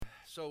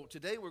So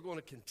today we're going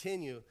to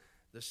continue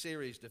the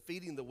series,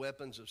 Defeating the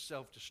Weapons of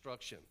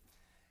Self-Destruction.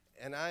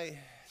 And I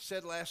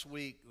said last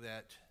week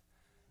that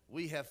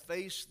we have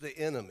faced the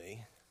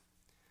enemy,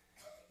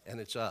 and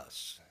it's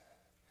us.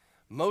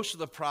 Most of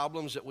the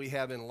problems that we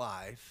have in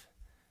life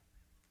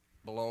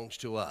belongs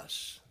to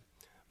us.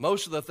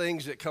 Most of the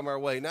things that come our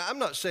way. Now, I'm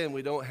not saying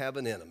we don't have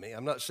an enemy.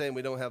 I'm not saying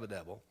we don't have a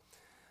devil.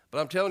 But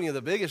I'm telling you,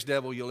 the biggest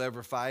devil you'll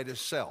ever fight is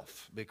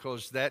self,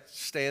 because that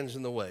stands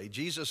in the way.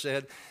 Jesus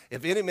said,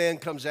 if any man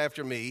comes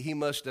after me, he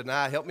must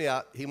deny, help me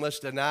out, he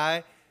must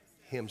deny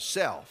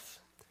himself,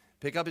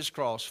 pick up his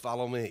cross,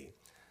 follow me.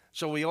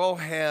 So we all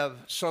have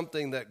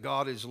something that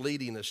God is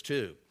leading us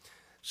to.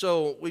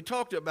 So we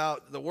talked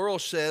about the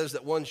world says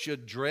that one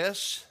should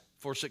dress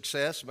for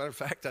success. Matter of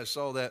fact, I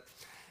saw that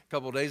a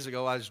couple of days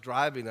ago. I was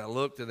driving, I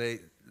looked,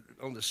 and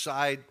on the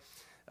side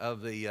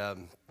of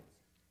the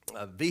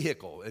a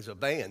vehicle is a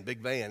van, big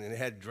van, and it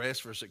had dress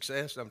for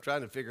success. I'm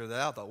trying to figure that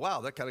out. I thought, wow,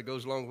 that kind of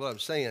goes along with what I'm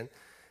saying.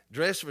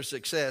 Dress for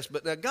success.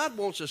 But now God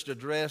wants us to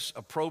dress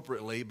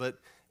appropriately, but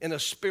in a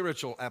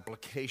spiritual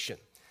application.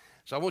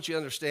 So I want you to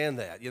understand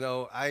that.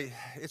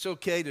 It's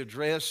okay to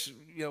dress,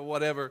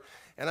 whatever.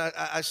 And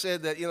I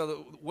said that,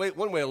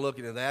 one way of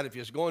looking at that, if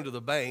you're going to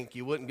the bank,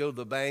 you wouldn't go to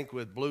the bank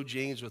with blue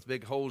jeans with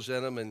big holes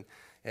in them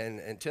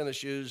and tennis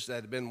shoes that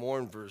had been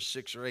worn for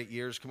 6 or 8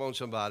 years. Come on,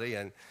 somebody.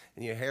 And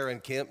your hair in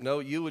kemp. No,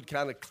 you would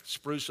kind of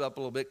spruce up a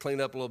little bit, clean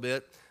up a little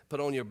bit, put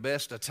on your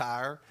best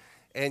attire,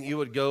 and you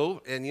would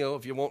go, and,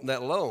 if you want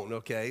that loan,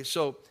 okay?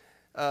 So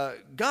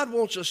God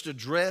wants us to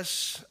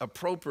dress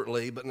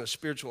appropriately, but in a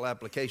spiritual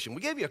application.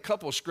 We gave you a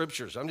couple of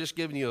scriptures. I'm just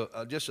giving you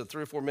just a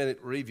 3 or 4 minute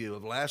review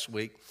of last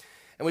week.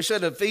 And we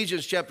said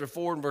Ephesians chapter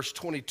 4 and verse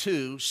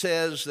 22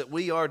 says that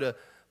we are to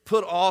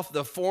put off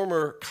the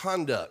former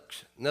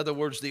conduct. In other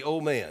words, the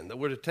old man, that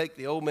we're to take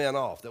the old man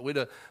off, that we're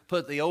to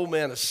put the old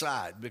man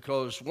aside,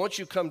 because once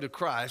you come to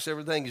Christ,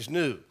 everything is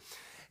new.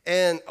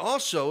 And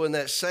also in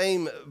that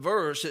same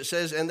verse, it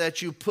says, and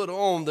that you put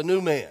on the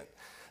new man.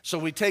 So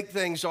we take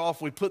things off,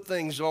 we put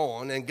things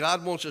on, and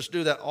God wants us to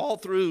do that all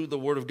through the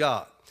Word of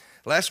God.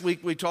 Last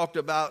week we talked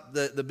about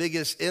the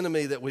biggest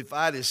enemy that we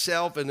fight is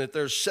self, and that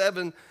there's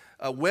 7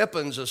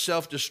 weapons of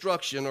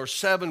self-destruction, or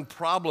 7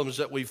 problems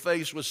that we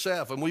face with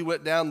self. And we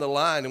went down the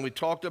line and we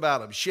talked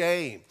about them: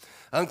 shame,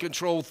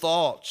 uncontrolled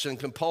thoughts, and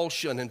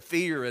compulsion, and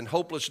fear, and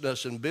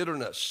hopelessness, and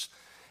bitterness,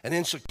 and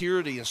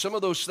insecurity, and some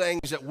of those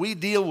things that we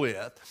deal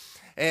with.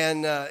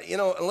 And,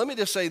 let me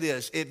just say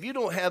this. If you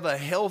don't have a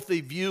healthy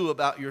view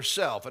about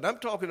yourself, and I'm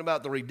talking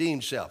about the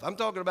redeemed self, I'm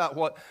talking about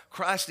what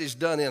Christ has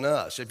done in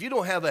us. If you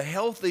don't have a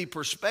healthy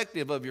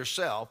perspective of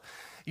yourself,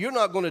 you're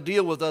not going to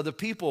deal with other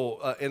people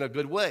in a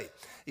good way.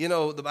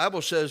 The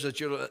Bible says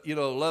that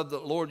love the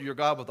Lord your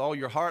God with all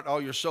your heart,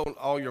 all your soul,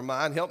 all your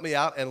mind. Help me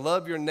out. And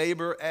love your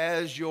neighbor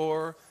as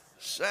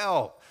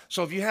yourself.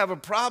 So if you have a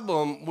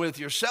problem with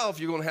yourself,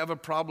 you're going to have a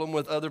problem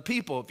with other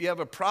people. If you have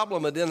a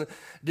problem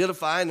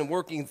identifying and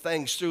working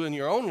things through in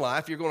your own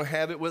life, you're going to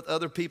have it with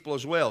other people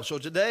as well. So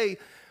today,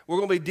 we're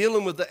going to be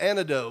dealing with the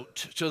antidote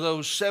to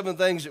those 7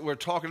 things that we're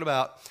talking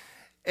about.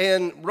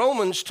 And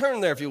Romans, turn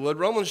there if you would,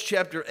 Romans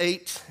chapter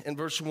 8 and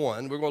verse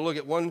 1. We're going to look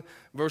at one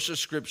verse of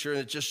Scripture,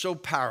 and it's just so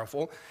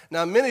powerful.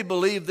 Now, many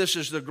believe this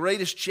is the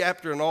greatest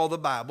chapter in all the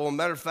Bible. As a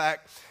matter of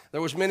fact, there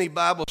was many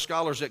Bible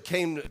scholars that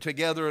came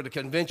together at a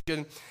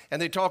convention,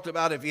 and they talked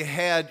about if you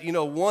had,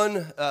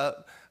 one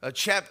a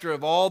chapter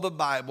of all the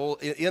Bible,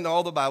 in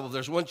all the Bible,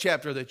 there's one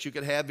chapter that you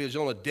could have is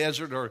on a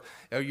desert or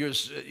you're,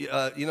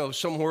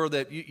 somewhere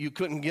that you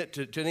couldn't get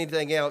to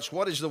anything else.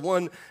 What is the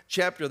one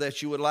chapter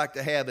that you would like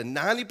to have? And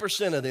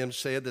 90% of them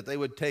said that they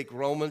would take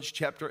Romans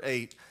chapter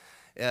 8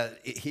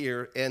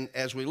 here. And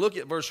as we look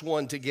at verse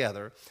 1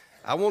 together,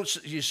 I want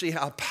you to see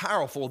how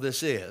powerful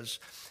this is.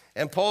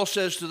 And Paul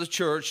says to the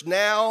church,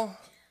 now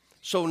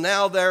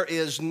there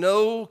is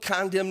no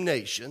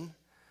condemnation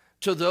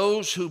to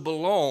those who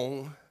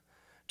belong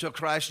to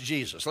Christ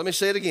Jesus. Let me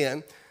say it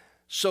again.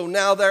 So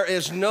now there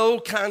is no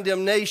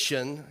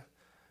condemnation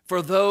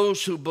for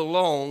those who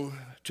belong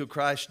to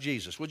Christ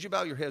Jesus. Would you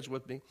bow your heads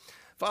with me?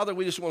 Father,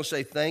 we just want to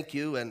say thank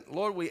you. And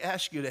Lord, we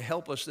ask you to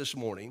help us this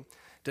morning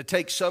to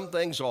take some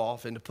things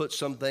off and to put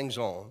some things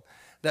on,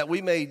 that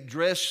we may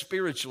dress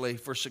spiritually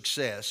for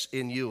success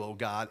in you, oh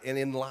God, and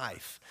in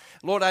life.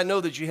 Lord, I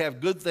know that you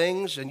have good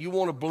things and you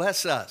want to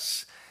bless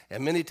us.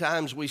 And many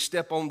times we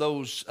step on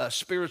those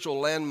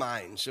spiritual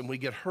landmines and we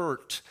get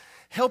hurt.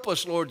 Help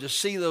us, Lord, to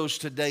see those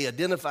today,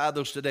 identify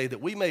those today, that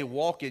we may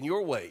walk in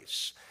your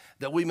ways,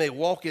 that we may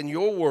walk in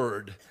your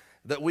word,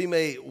 that we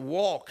may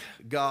walk,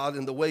 God,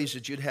 in the ways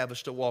that you'd have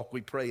us to walk.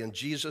 We pray in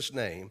Jesus'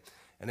 name.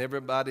 And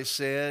everybody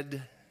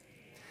said,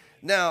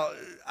 now,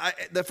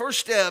 the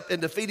first step in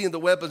defeating the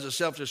weapons of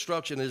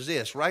self-destruction is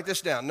this. Write this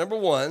down. Number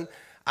 1,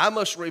 I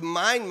must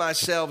remind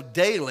myself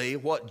daily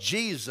what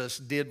Jesus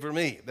did for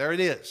me. There it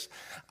is.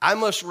 I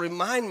must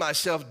remind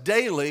myself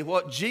daily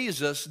what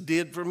Jesus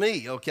did for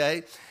me,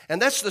 okay?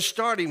 And that's the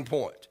starting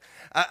point.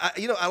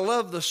 I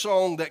love the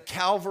song that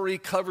Calvary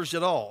covers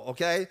it all,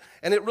 okay?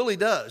 And it really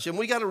does. And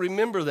we got to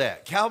remember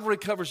that. Calvary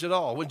covers it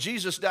all. When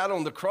Jesus died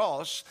on the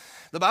cross,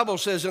 the Bible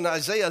says in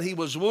Isaiah, he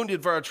was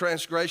wounded for our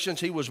transgressions,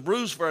 he was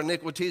bruised for our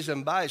iniquities,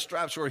 and by his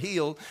stripes we're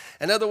healed.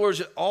 In other words,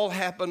 it all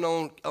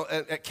happened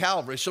at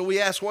Calvary. So we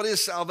ask, what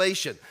is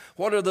salvation?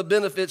 What are the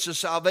benefits of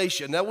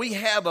salvation? Now, we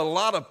have a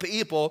lot of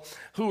people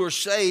who are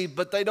saved,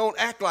 but they don't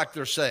act like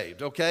they're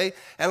saved, okay?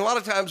 And a lot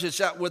of times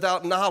it's out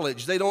without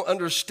knowledge. They don't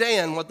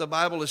understand what the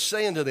Bible is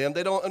saying to them.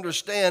 They don't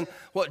understand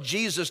what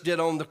Jesus did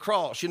on the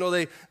cross. You know,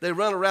 they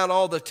run around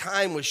all the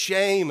time with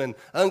shame and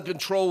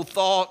uncontrolled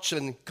thoughts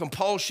and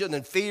compulsion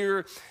and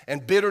fear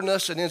and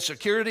bitterness and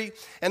insecurity.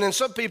 And then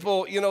some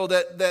people, you know,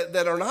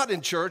 that are not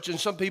in church, and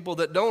some people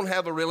that don't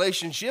have a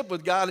relationship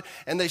with God,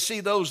 and they see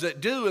those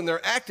that do and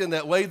they're acting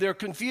that way, they're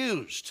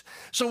confused.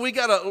 So we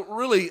got to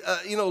really,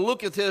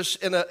 look at this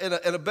in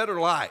a better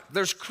light.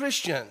 There's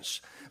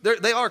Christians.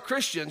 They are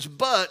Christians,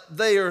 but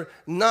they are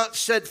not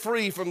set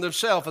free from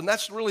themselves, and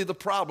that's really the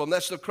problem.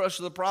 That's the crux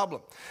of the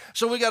problem.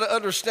 So we got to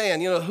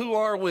understand, who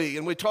are we?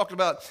 And we talked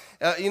about,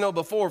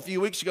 before a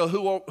few weeks ago,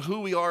 who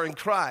we are in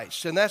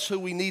Christ, and that's who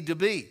we need to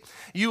be.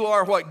 You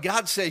are what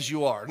God says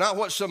you are, not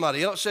what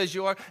somebody else says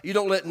you are. You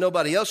don't let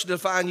nobody else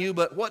define you,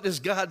 but what does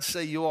God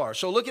say you are?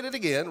 So look at it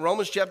again,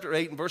 Romans chapter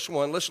 8 and verse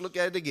 1. Let's look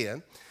at it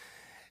again.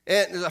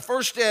 And the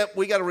first step,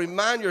 we got to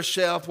remind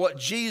yourself what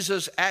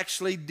Jesus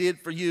actually did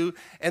for you,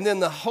 and then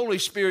the Holy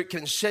Spirit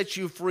can set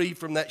you free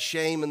from that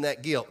shame and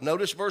that guilt.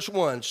 Notice verse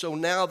 1. So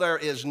now there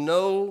is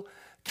no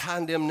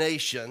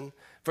condemnation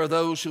for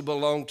those who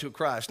belong to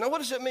Christ. Now, what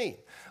does it mean?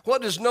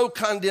 What does no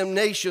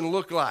condemnation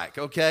look like,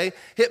 okay?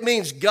 It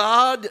means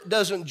God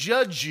doesn't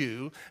judge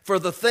you for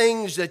the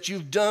things that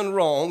you've done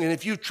wrong, and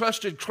if you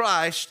trusted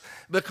Christ,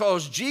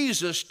 because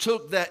Jesus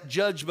took that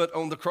judgment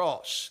on the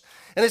cross.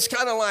 And it's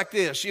kind of like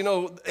this,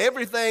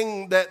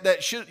 everything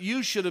that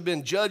you should have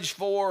been judged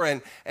for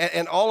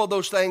and all of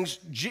those things,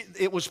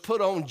 it was put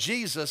on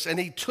Jesus, and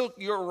he took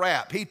your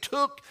rap. He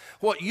took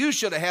what you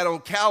should have had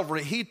on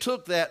Calvary. He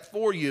took that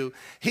for you.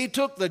 He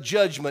took the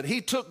judgment. He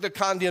took the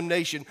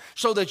condemnation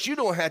so that you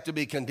don't have to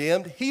be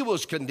condemned. He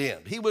was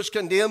condemned. He was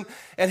condemned,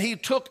 and he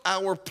took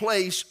our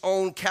place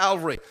on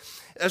Calvary.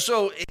 And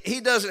so he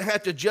doesn't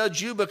have to judge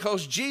you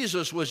because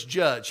Jesus was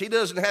judged. He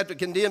doesn't have to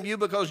condemn you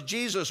because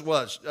Jesus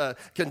was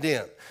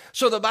condemned.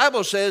 So the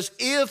Bible says,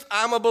 if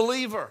I'm a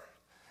believer,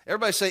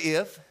 everybody say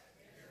if.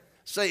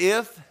 Say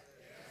if.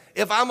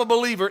 If I'm a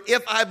believer,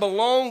 if I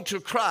belong to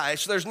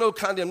Christ, there's no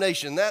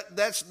condemnation.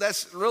 That's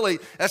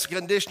a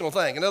conditional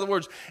thing. In other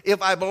words,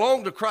 if I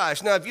belong to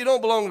Christ. Now, if you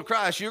don't belong to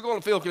Christ, you're going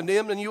to feel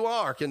condemned, and you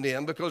are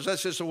condemned because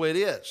that's just the way it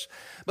is.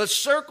 But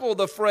circle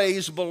the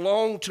phrase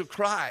belong to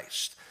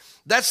Christ.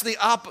 That's the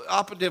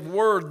operative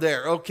word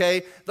there,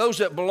 okay? Those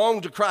that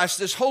belong to Christ.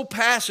 This whole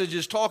passage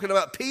is talking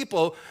about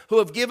people who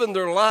have given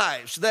their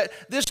lives. That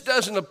this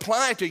doesn't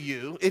apply to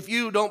you if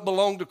you don't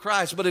belong to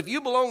Christ. But if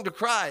you belong to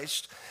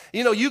Christ,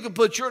 you can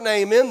put your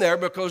name in there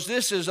because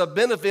this is a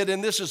benefit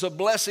and this is a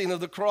blessing of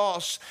the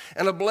cross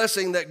and a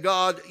blessing that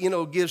God,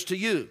 gives to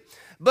you.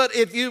 But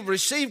if you've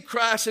received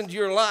Christ into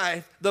your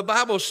life, the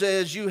Bible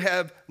says you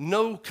have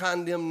no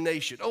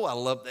condemnation. Oh, I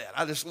love that.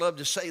 I just love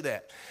to say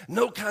that.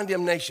 No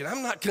condemnation.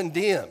 I'm not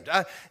condemned.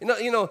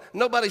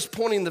 Nobody's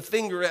pointing the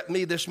finger at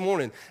me this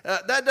morning.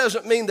 That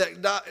doesn't mean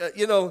that,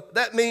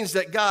 that means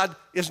that God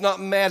is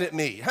not mad at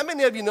me. How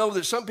many of you know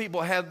that some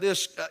people have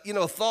this,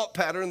 thought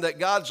pattern that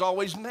God's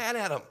always mad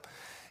at them?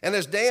 And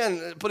as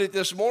Dan put it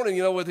this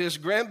morning, with his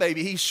grandbaby,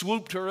 he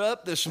swooped her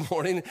up this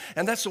morning,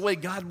 and that's the way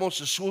God wants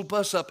to swoop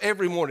us up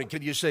every morning.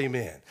 Could you say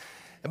amen?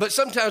 But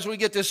sometimes we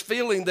get this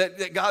feeling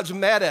that God's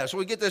mad at us.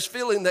 We get this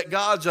feeling that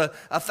God's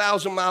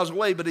 1,000 miles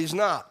away, but he's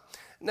not.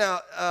 Now,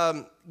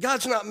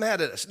 God's not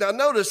mad at us. Now,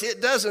 notice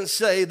it doesn't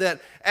say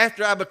that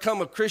after I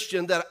become a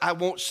Christian that I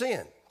won't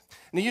sin.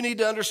 Now, you need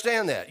to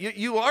understand that.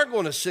 You are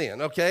going to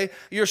sin, okay?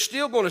 You're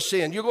still going to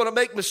sin. You're going to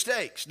make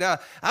mistakes. Now,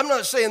 I'm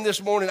not saying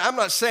this morning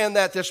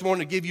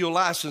to give you a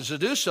license to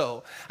do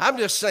so. I'm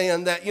just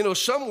saying that,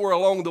 somewhere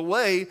along the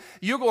way,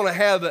 you're going to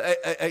have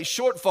a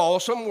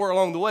shortfall. Somewhere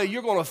along the way,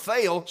 you're going to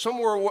fail.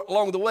 Somewhere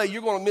along the way,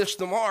 you're going to miss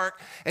the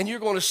mark, and you're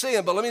going to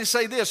sin. But let me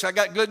say this. I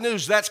got good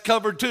news. That's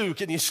covered too.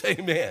 Can you say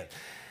amen?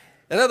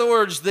 In other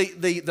words,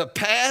 the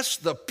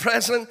past, the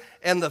present,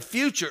 and the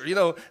future.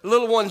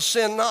 Little ones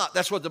sin not.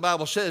 That's what the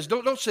Bible says.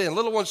 Don't sin.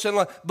 Little ones sin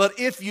not. But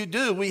if you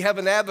do, we have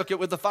an advocate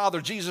with the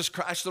Father, Jesus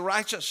Christ the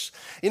righteous.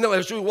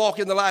 As we walk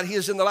in the light, he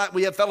is in the light.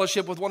 We have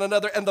fellowship with one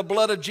another. And the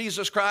blood of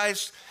Jesus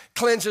Christ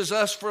cleanses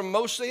us from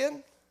most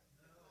sin.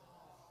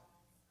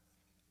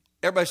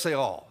 Everybody say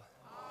all.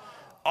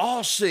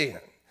 All sin.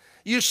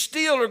 You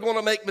still are going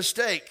to make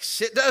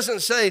mistakes. It doesn't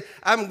say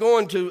I'm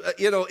going to,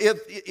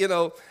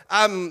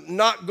 I'm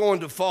not going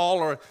to fall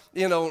or,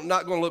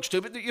 not going to look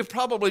stupid. You're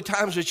probably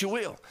times that you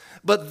will.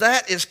 But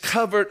that is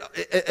covered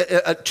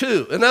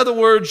too. In other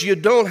words, you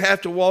don't have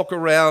to walk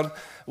around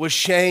with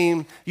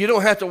shame. You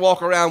don't have to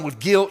walk around with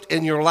guilt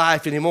in your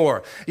life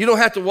anymore. You don't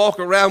have to walk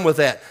around with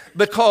that.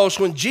 Because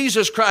when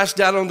Jesus Christ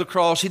died on the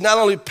cross, he not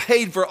only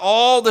paid for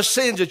all the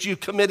sins that you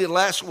committed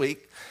last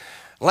week,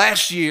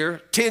 last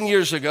year, 10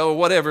 years ago, or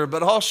whatever,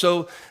 but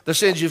also the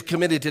sins you've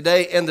committed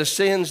today and the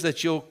sins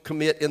that you'll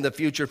commit in the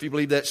future. If you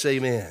believe that, say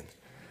amen.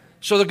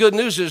 So the good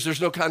news is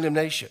there's no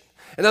condemnation.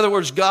 In other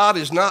words, God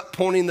is not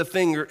pointing the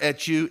finger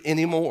at you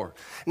anymore.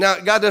 Now,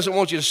 God doesn't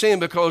want you to sin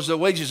because the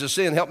wages of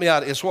sin, help me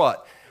out, is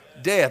what?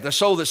 Death. The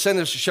soul that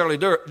sinneth shall surely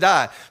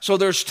die. So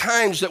there's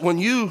times that when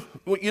you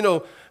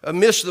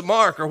miss the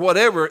mark or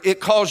whatever,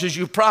 it causes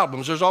you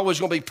problems. There's always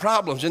going to be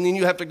problems. And then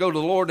you have to go to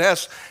the Lord and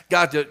ask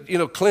God to,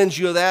 cleanse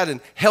you of that and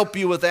help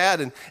you with that.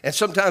 And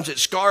sometimes it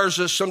scars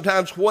us,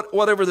 sometimes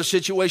whatever the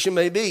situation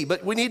may be.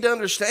 But we need to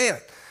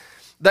understand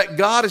that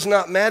God is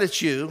not mad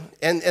at you,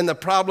 and the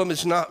problem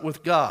is not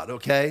with God,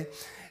 okay?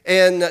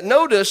 And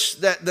notice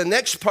that the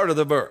next part of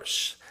the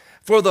verse,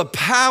 for the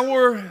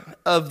power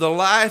of the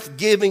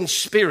life-giving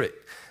Spirit,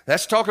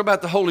 that's talking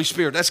about the Holy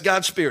Spirit, that's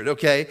God's Spirit,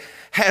 okay,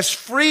 has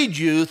freed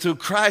you through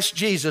Christ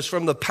Jesus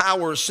from the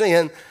power of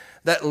sin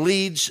that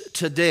leads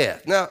to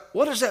death. Now,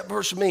 what does that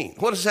verse mean?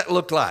 What does that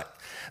look like?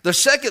 The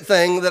second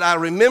thing that I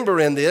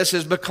remember in this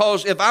is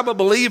because if I'm a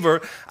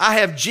believer, I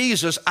have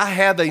Jesus, I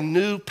have a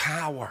new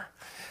power.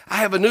 I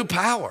have a new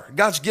power.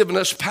 God's given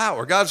us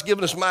power. God's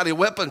given us mighty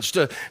weapons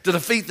to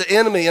defeat the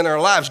enemy in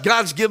our lives.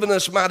 God's given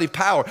us mighty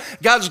power.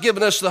 God's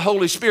given us the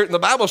Holy Spirit. And the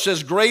Bible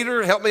says,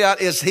 greater, help me out,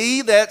 is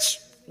he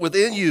that's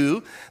within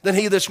you than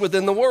he that's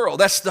within the world.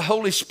 That's the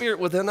Holy Spirit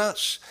within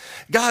us.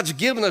 God's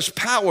given us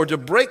power to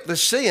break the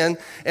sin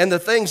and the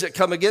things that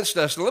come against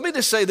us. Now, let me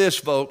just say this,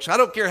 folks. I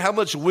don't care how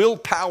much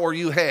willpower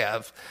you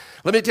have.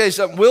 Let me tell you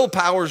something,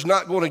 willpower is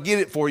not going to get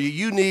it for you.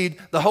 You need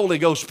the Holy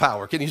Ghost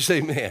power. Can you say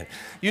amen?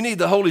 You need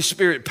the Holy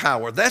Spirit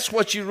power. That's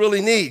what you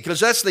really need, because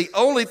that's the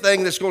only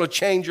thing that's going to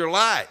change your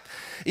life.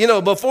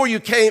 Before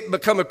you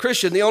become a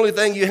Christian, the only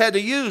thing you had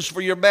to use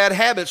for your bad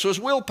habits was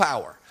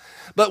willpower.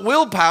 But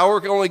willpower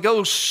can only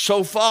go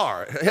so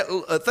far.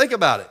 Think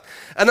about it.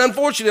 And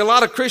unfortunately, a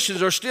lot of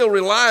Christians are still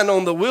relying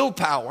on the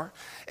willpower,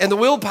 and the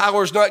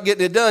willpower is not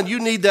getting it done. You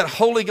need that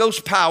Holy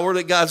Ghost power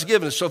that God's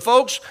given us. So,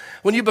 folks,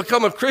 when you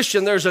become a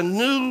Christian, there's a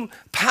new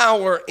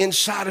power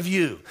inside of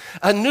you,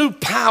 a new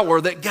power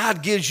that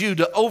God gives you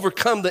to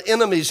overcome the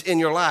enemies in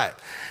your life.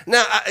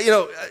 Now,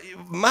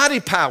 mighty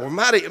power,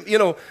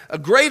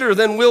 greater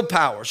than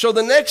willpower. So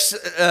the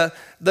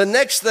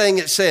next thing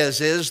it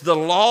says is the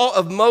law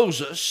of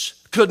Moses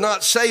could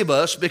not save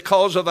us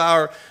because of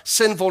our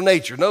sinful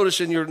nature. Notice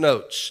in your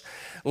notes.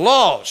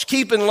 Laws,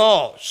 keeping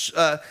laws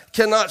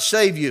cannot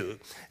save you.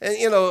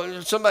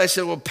 And, somebody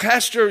said, well,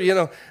 Pastor,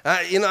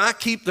 I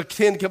keep the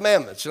 10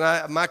 Commandments.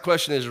 And my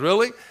question is,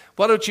 really?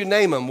 Why don't you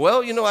name them?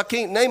 Well, I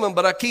can't name them,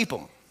 but I keep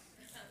them.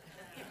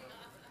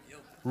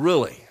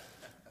 Really?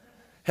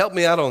 Help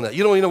me out on that.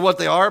 You don't even know what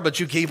they are, but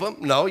you keep them?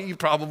 No, you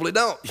probably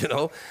don't,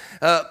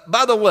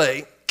 By the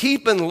way,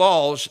 keeping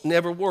laws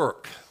never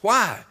work.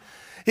 Why?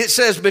 It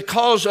says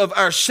because of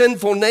our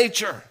sinful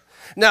nature.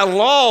 Now,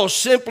 laws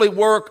simply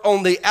work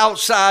on the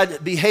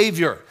outside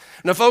behavior.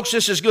 Now, folks,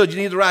 this is good. You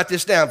need to write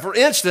this down. For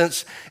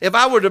instance, if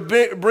I were to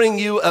bring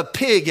you a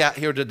pig out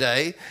here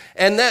today,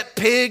 and that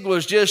pig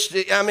was just,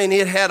 it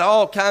had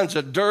all kinds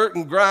of dirt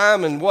and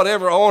grime and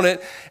whatever on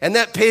it, and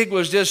that pig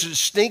was just a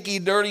stinky,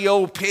 dirty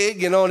old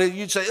pig, and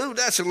you'd say, ooh,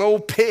 that's an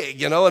old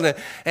pig,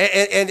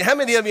 and how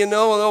many of you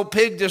know an old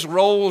pig just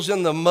rolls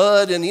in the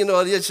mud, and,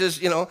 it's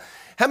just,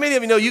 how many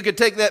of you know you could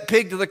take that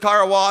pig to the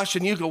car wash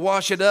and you could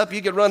wash it up?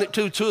 You could run it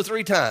two or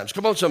three times.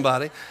 Come on,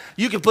 somebody.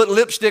 You could put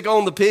lipstick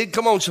on the pig.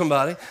 Come on,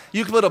 somebody.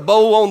 You could put a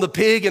bow on the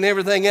pig and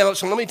everything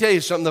else. And let me tell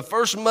you something. The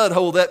first mud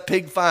hole that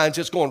pig finds,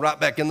 it's going right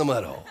back in the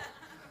mud hole.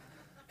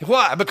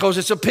 Why? Because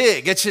it's a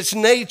pig. It's its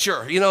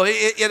nature.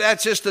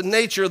 That's just the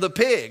nature of the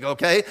pig,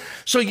 okay?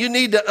 So you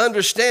need to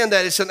understand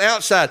that it's an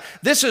outside.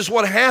 This is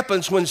what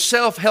happens when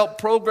self-help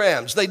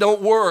programs, they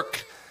don't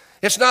work.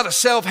 It's not a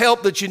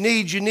self-help that you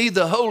need. You need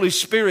the Holy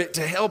Spirit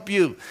to help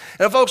you.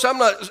 And folks, I'm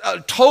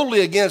not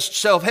totally against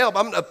self-help.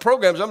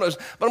 Programs. But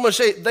I'm going to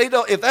say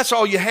if that's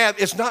all you have,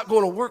 it's not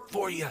going to work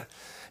for you.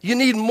 You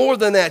need more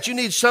than that. You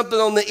need something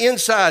on the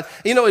inside.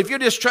 If you're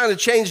just trying to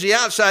change the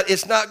outside,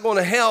 it's not going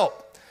to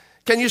help.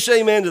 Can you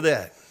say amen to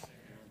that?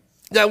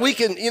 Now we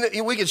can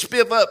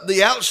spiff up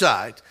the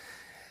outside.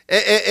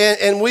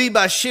 And we,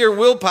 by sheer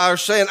willpower,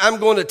 saying, I'm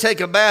going to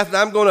take a bath and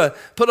I'm going to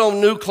put on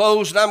new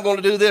clothes and I'm going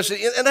to do this.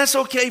 And that's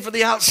okay for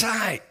the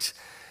outside.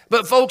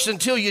 But folks,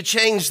 until you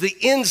change the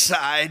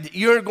inside,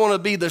 you're going to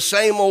be the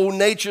same old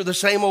nature, the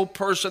same old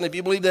person. If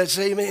you believe that,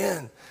 say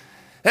amen.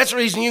 That's the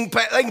reason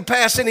they can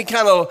pass any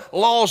kind of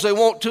laws they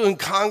want to in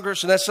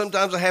Congress, and that's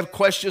sometimes I have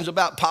questions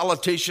about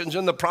politicians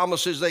and the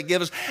promises they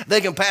give us.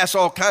 They can pass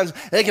all kinds.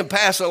 They can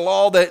pass a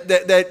law that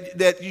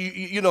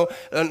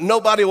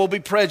nobody will be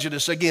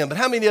prejudiced again. But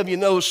how many of you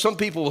know some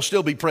people will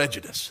still be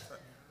prejudiced?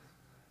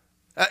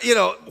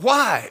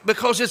 Why?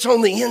 Because it's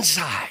on the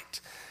inside.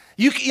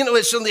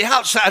 It's on the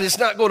outside. It's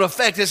not going to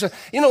affect us. Let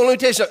me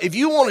tell you something. If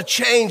you want to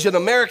change in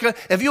America,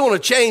 if you want to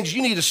change,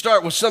 you need to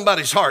start with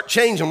somebody's heart.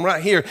 Change them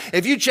right here.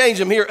 If you change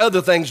them here,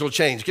 other things will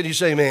change. Can you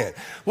say amen?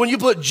 When you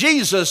put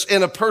Jesus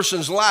in a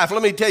person's life,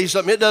 let me tell you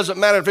something. It doesn't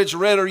matter if it's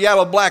red or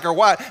yellow, black or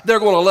white. They're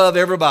going to love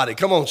everybody.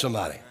 Come on,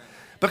 somebody.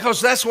 Because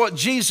that's what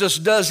Jesus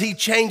does. He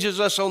changes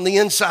us on the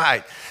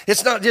inside.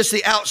 It's not just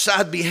the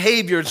outside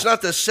behavior. It's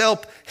not the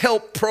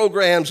self-help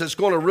programs that's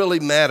going to really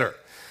matter.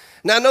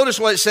 Now notice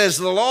what it says.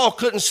 The law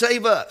couldn't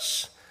save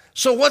us.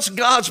 So what's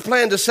God's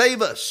plan to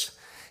save us?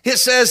 It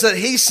says that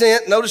he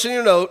sent, notice in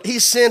your note, he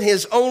sent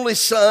his only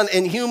son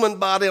in human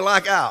body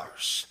like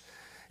ours,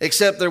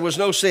 except there was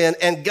no sin.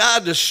 And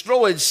God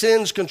destroyed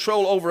sin's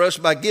control over us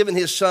by giving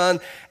his son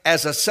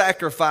as a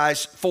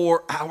sacrifice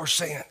for our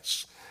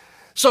sins.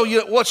 So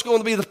what's going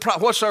to be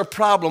what's our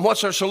problem?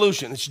 What's our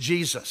solution? It's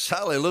Jesus.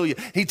 Hallelujah.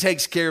 He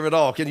takes care of it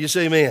all. Can you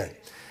say amen?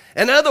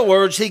 In other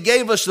words, he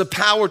gave us the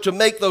power to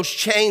make those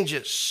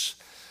changes.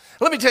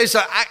 Let me tell you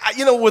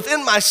something.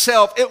 Within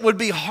myself, it would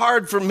be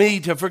hard for me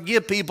to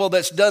forgive people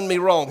that's done me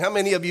wrong. How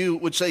many of you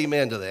would say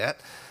amen to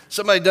that?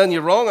 Somebody done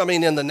you wrong, I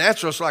mean, in the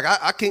natural, it's like,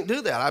 I can't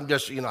do that. I'm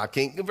just, I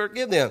can't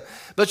forgive them.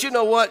 But you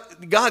know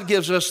what? God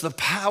gives us the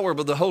power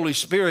of the Holy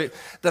Spirit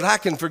that I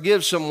can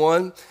forgive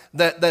someone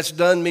that's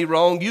done me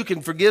wrong. You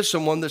can forgive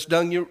someone that's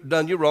done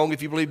you wrong.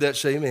 If you believe that,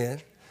 say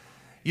amen.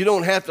 You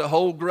don't have to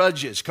hold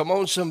grudges. Come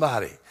on,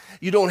 somebody.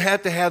 You don't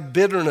have to have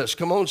bitterness.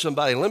 Come on,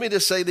 somebody. Let me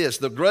just say this.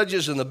 The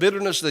grudges and the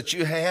bitterness that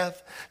you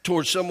have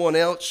towards someone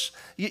else,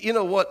 you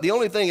know what? The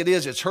only thing it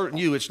is, it's hurting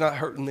you. It's not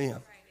hurting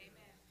them.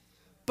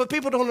 But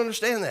people don't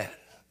understand that.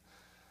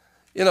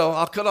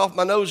 I'll cut off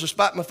my nose to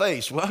spite my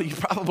face. Well, you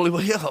probably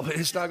will, but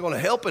it's not going to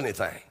help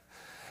anything.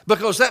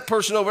 Because that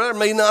person over there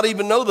may not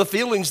even know the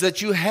feelings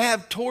that you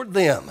have toward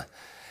them.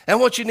 And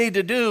what you need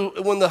to do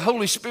when the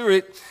Holy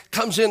Spirit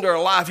comes into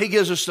our life, he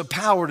gives us the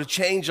power to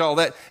change all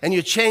that. And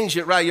you change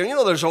it right here.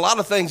 There's a lot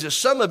of things that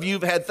some of you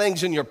have had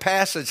things in your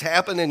past that's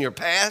happened in your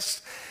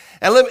past.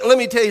 And let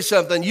me tell you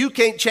something. You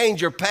can't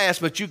change your past,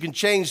 but you can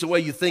change the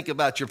way you think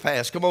about your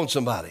past. Come on,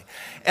 somebody.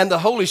 And the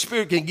Holy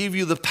Spirit can give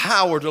you the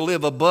power to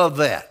live above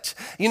that.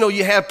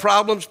 You have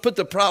problems, put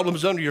the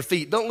problems under your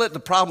feet. Don't let the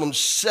problems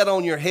sit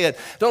on your head.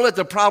 Don't let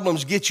the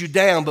problems get you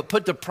down, but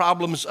put the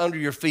problems under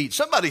your feet.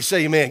 Somebody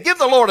say amen. Give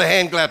the Lord a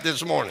hand clap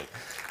this morning.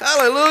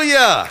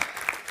 Hallelujah.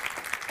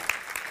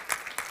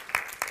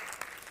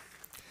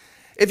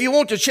 If you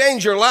want to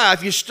change your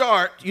life,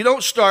 you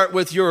don't start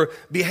with your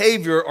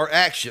behavior or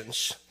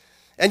actions.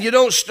 And you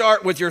don't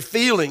start with your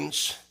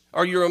feelings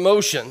or your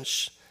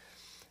emotions.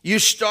 You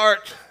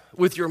start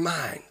with your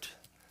mind.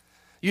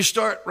 You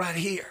start right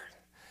here.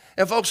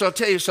 And folks, I'll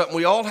tell you something.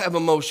 We all have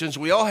emotions.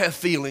 We all have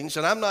feelings.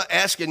 And I'm not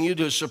asking you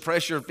to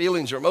suppress your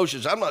feelings or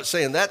emotions. I'm not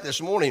saying that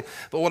this morning.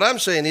 But what I'm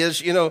saying is,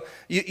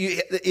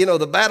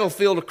 the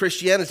battlefield of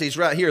Christianity is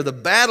right here. The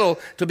battle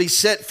to be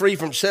set free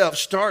from self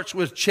starts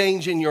with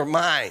changing your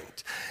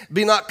mind.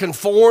 Be not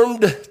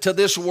conformed to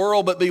this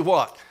world, but be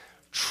what?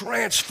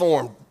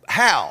 Transformed.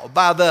 How?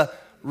 By the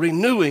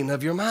renewing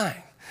of your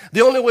mind.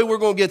 The only way we're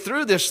going to get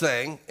through this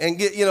thing and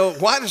get,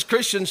 why does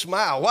Christians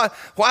smile?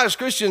 Why does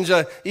Christians,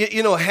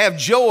 have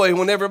joy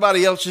when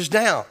everybody else is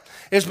down?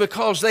 It's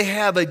because they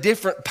have a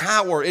different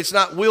power. It's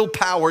not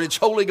willpower, it's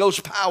Holy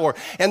Ghost power.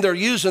 And they're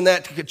using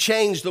that to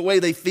change the way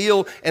they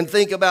feel and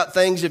think about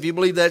things. If you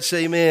believe that,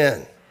 say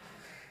amen.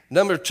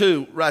 Number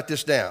 2, write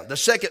this down. The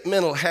second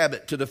mental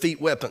habit to defeat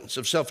weapons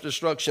of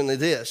self-destruction is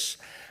this.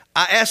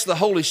 I ask the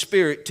Holy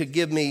Spirit to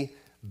give me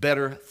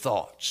better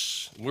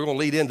thoughts. We're going to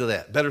lead into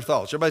that. Better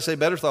thoughts. Everybody say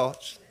better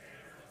thoughts.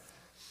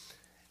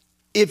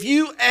 If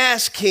you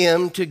ask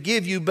him to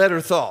give you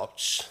better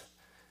thoughts,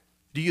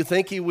 do you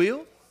think he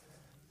will?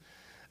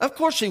 Of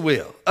course he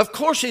will. Of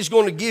course he's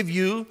going to give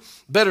you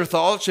better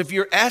thoughts if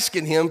you're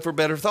asking him for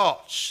better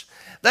thoughts.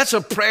 That's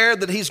a prayer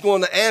that he's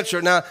going to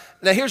answer. Now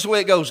here's the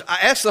way it goes. I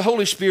ask the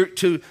Holy Spirit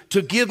to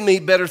give me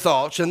better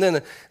thoughts. And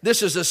then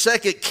this is the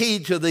second key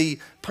to the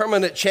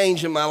permanent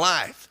change in my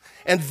life.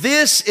 And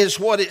this is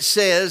what it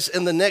says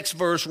in the next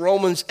verse,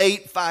 Romans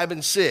 8, 5,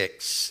 and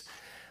 6.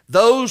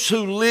 Those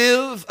who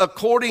live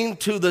according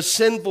to the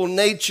sinful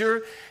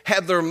nature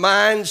have their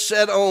mind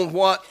set on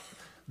what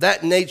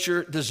that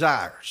nature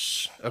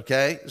desires,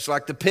 okay? It's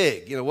like the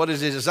pig. What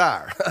does he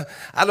desire?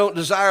 I don't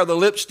desire the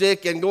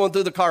lipstick and going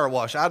through the car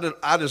wash.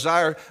 I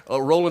desire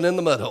rolling in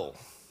the mud hole.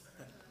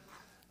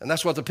 And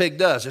that's what the pig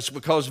does. It's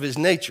because of his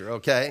nature,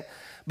 okay?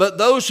 But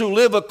those who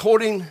live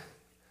accordance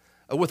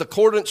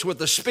with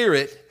the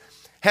Spirit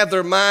have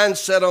their mind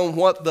set on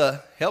what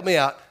help me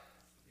out,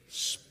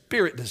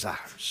 Spirit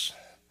desires,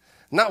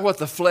 not what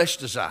the flesh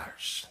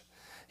desires.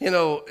 We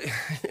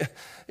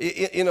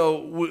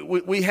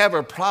have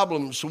our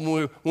problems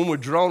when we're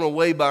drawn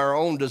away by our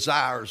own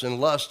desires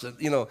and lust,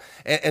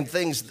 and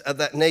things of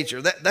that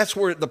nature. That's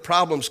where the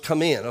problems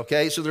come in,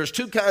 okay? So there's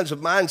 2 kinds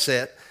of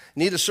mindset.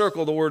 You need to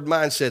circle the word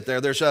mindset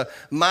there. There's a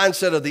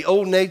mindset of the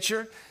old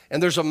nature,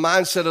 and there's a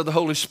mindset of the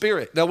Holy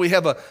Spirit. Now, we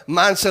have a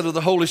mindset of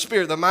the Holy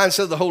Spirit. The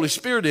mindset of the Holy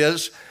Spirit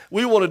is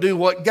we want to do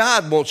what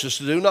God wants us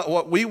to do, not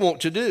what we want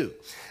to do.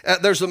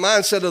 There's a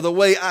mindset of the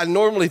way I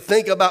normally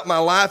think about my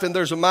life, and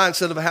there's a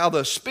mindset of how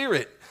the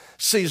Spirit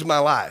sees my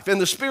life.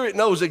 And the Spirit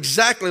knows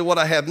exactly what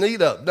I have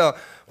need of. Now,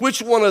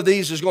 which one of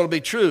these is going to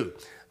be true?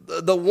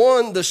 the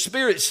one the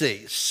Spirit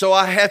sees. So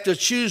I have to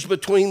choose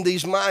between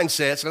these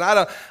mindsets. And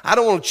I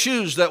don't want to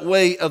choose that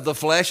way of the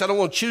flesh. I don't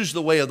want to choose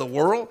the way of the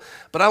world,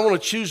 but I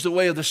want to choose the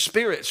way of the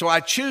Spirit. So I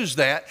choose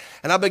that,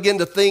 and I begin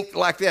to think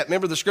like that.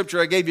 Remember the scripture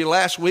I gave you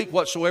last week,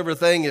 whatsoever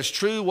thing is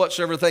true,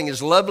 whatsoever thing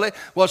is lovely,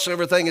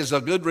 whatsoever thing is a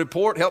good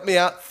report. Help me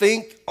out.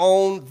 Think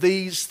on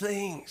these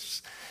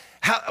things.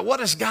 What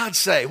does God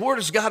say? Where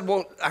does God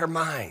want our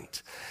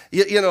mind?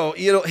 You know,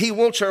 he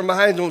wants our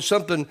mind on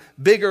something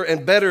bigger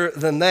and better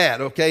than that,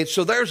 okay?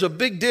 So there's a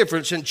big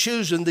difference in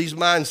choosing these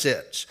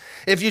mindsets.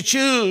 If you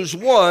choose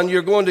one,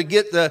 you're going to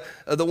get the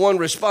one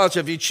response.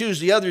 If you choose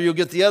the other, you'll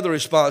get the other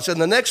response.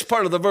 And the next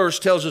part of the verse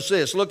tells us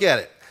this. Look at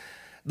it.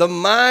 The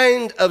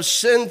mind of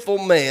sinful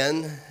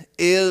man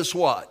is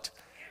what?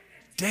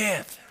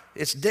 Death.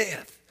 It's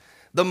death.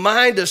 The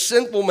mind of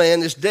sinful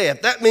man is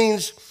death. That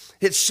means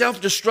it's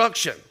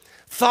self-destruction.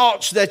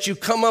 Thoughts that you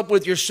come up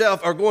with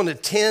yourself are going to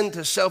tend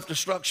to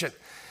self-destruction.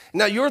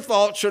 Now, your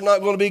thoughts are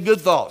not going to be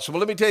good thoughts. Well,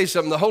 let me tell you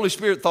something. The Holy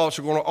Spirit thoughts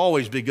are going to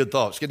always be good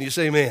thoughts. Can you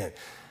say amen?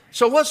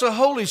 So what's the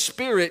Holy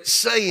Spirit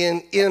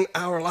saying in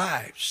our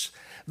lives?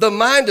 The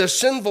mind of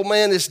sinful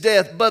man is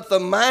death, but the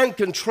mind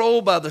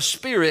controlled by the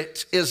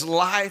Spirit is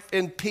life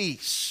and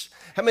peace.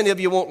 How many of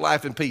you want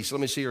life and peace?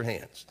 Let me see your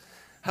hands.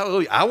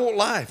 Hallelujah. I want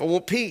life. I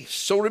want peace.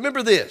 So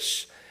remember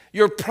this.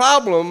 Your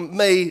problem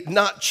may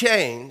not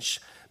change,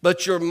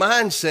 but your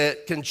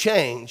mindset can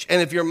change.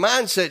 And if your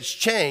mindset's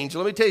changed,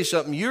 let me tell you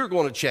something, you're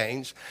going to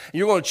change.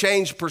 You're going to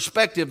change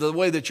perspective. The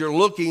way that you're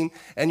looking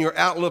and your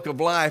outlook of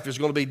life is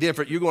going to be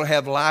different. You're going to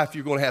have life.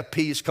 You're going to have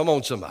peace. Come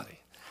on, somebody.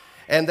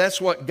 And that's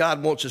what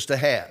God wants us to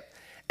have.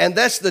 And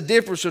that's the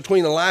difference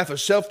between a life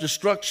of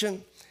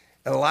self-destruction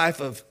and a life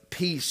of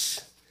peace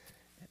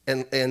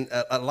and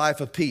a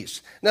life of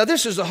peace. Now,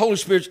 this is the Holy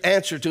Spirit's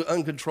answer to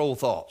uncontrolled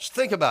thoughts.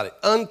 Think about it,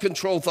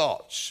 uncontrolled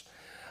thoughts.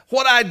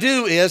 What I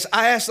do is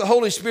I ask the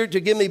Holy Spirit to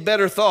give me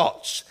better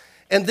thoughts.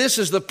 And this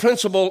is the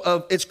principle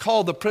of, it's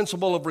called the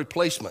principle of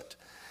replacement.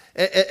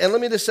 And let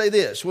me just say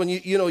this. When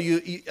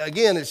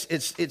again,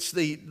 it's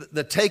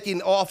the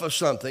taking off of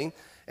something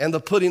and the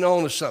putting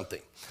on of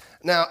something.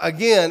 Now,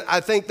 again, I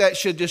think that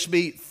should just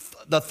be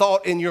the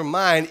thought in your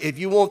mind. If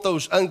you want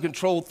those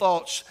uncontrolled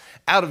thoughts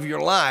out of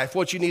your life,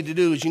 what you need to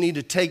do is you need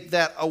to take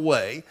that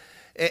away.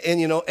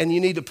 And you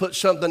need to put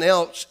something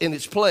else in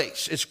its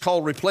place. It's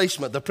called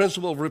replacement. The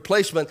principle of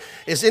replacement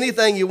is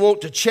anything you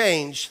want to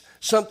change,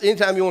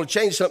 anytime you want to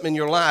change something in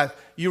your life,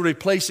 you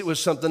replace it with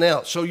something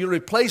else. So you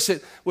replace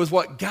it with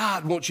what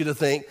God wants you to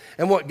think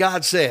and what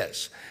God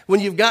says. When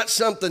you've got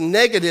something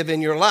negative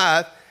in your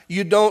life,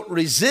 you don't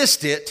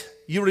resist it,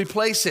 you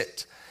replace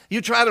it.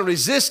 You try to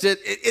resist it,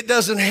 it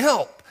doesn't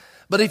help.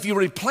 But if you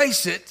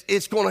replace it,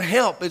 it's going to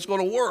help. It's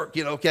going to work,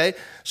 okay?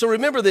 So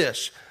remember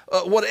this.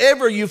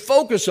 Whatever you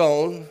focus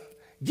on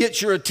gets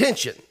your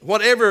attention.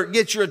 Whatever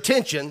gets your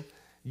attention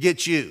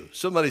gets you.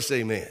 Somebody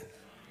say amen.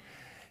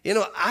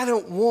 I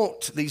don't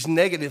want these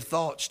negative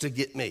thoughts to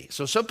get me.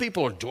 So some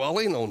people are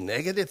dwelling on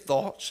negative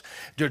thoughts.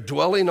 They're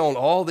dwelling on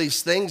all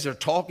these things. They're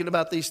talking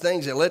about these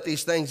things. They let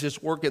these things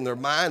just work in their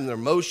mind and their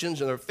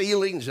emotions and their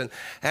feelings. And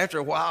after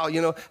a while,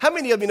 how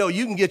many of you know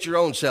you can get your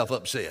own self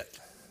upset?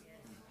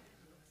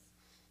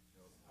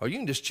 Or you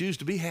can just choose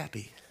to be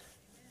happy.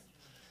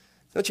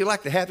 Don't you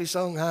like the happy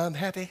song, I'm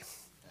happy?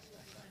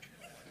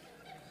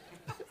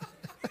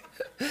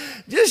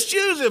 Just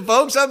choose it,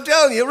 folks. I'm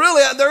telling you,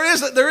 really,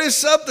 there is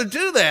something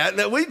to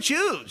that we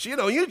choose.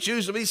 You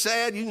choose to be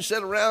sad. You can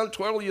sit around,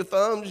 twirl your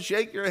thumbs, and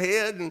shake your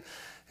head,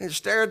 and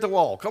stare at the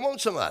wall. Come on,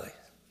 somebody.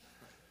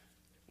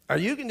 Or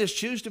you can just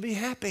choose to be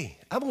happy.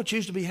 I'm going to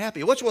choose to be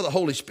happy. What's what the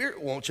Holy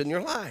Spirit wants in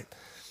your life?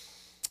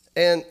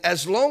 And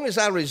as long as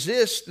I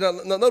resist, now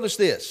notice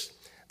this.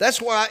 That's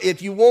why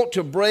if you want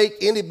to break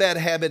any bad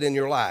habit in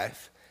your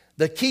life,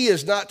 the key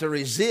is not to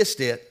resist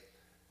it,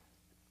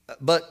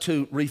 but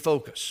to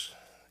refocus.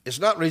 It's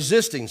not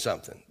resisting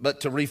something,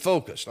 but to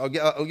refocus.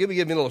 I'll give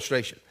you an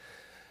illustration.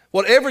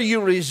 Whatever you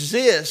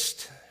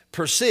resist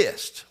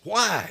persists.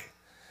 Why?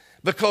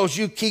 Because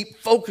you keep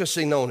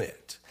focusing on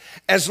it.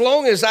 As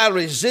long as I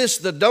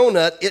resist the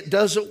donut, it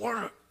doesn't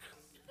work.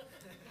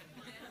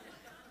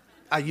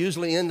 I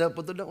usually end up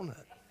with the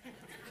donut.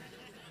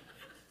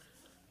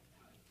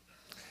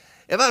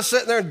 If I was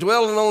sitting there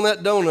dwelling on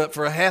that donut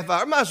for a half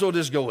hour, I might as well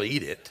just go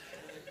eat it.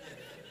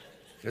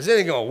 Because it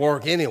ain't going to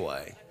work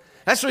anyway.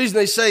 That's the reason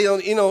they say,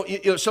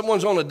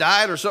 someone's on a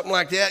diet or something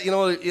like that,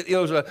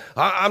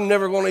 I'm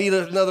never going to eat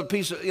another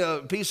piece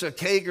of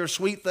cake or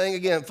sweet thing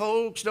again.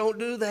 Folks, don't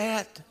do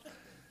that.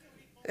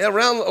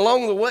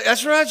 Along the way,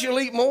 that's right, you'll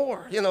eat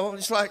more.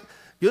 It's like,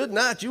 good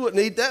night, you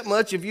wouldn't eat that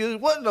much if you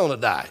wasn't on a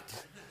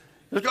diet.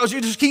 Because you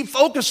just keep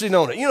focusing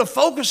on it.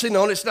 Focusing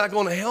on it's not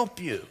going to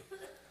help you.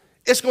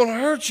 It's going to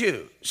hurt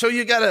you. So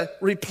you got to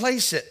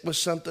replace it with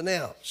something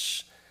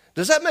else.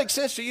 Does that make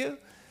sense to you?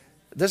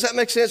 Does that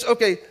make sense?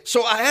 Okay,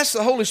 so I ask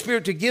the Holy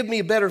Spirit to give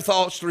me better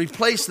thoughts to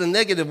replace the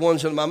negative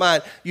ones in my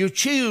mind. You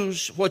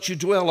choose what you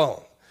dwell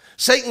on.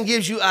 Satan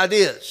gives you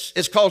ideas.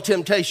 It's called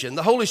temptation.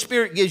 The Holy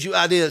Spirit gives you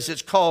ideas.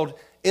 It's called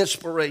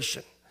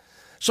inspiration.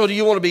 So do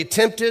you want to be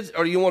tempted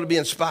or do you want to be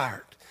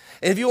inspired?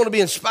 And if you want to be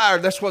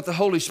inspired, that's what the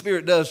Holy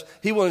Spirit does.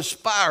 He will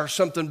inspire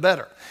something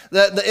better.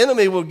 The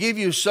enemy will give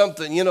you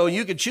something. You know,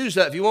 you can choose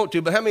that if you want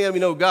to, but how many of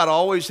you know God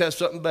always has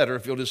something better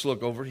if you'll just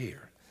look over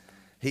here?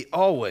 He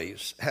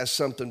always has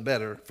something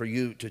better for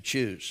you to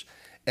choose.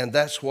 And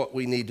that's what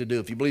we need to do.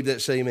 If you believe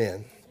that, say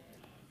amen.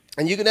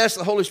 And you can ask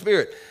the Holy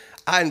Spirit,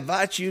 I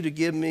invite you to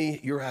give me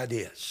your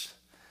ideas.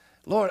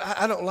 Lord,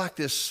 I don't like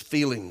this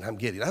feeling I'm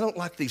getting. I don't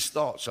like these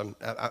thoughts I'm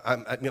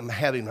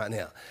having right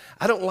now.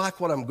 I don't like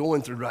what I'm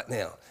going through right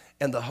now.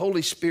 And the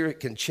Holy Spirit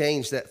can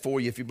change that for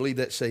you. If you believe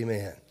that, say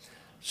amen.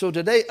 So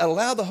today,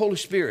 allow the Holy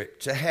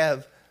Spirit to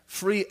have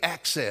free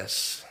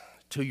access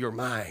to your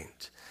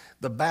mind.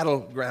 The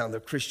battleground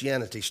of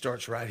Christianity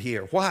starts right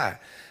here. Why?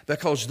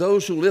 Because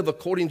those who live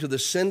according to the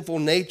sinful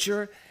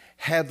nature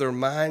have their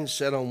mind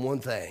set on one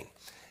thing.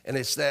 And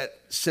it's that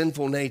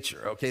sinful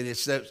nature, okay?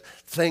 It's that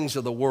things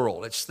of the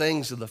world. It's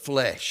things of the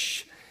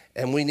flesh.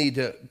 And we need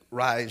to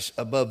rise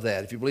above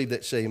that. If you believe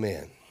that, say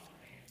amen.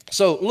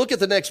 So look at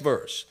the next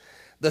verse.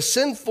 The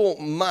sinful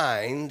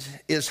mind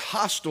is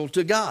hostile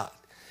to God.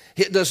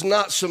 It does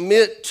not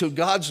submit to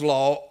God's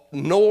law,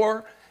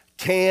 nor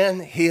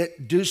can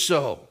it do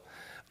so.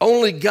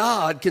 Only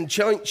God can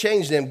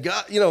change them.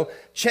 God,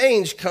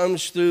 change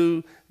comes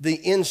through the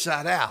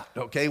inside out,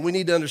 okay? We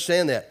need to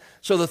understand that.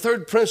 So the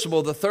third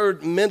principle, the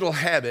third mental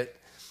habit,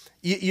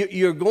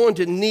 you're going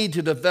to need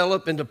to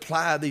develop and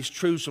apply these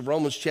truths of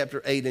Romans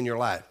chapter 8 in your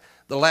life.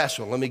 The last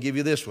one, let me give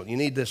you this one. You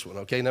need this one,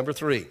 okay? Number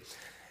 3.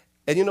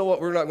 And you know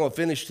what? We're not going to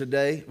finish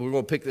today. We're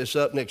going to pick this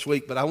up next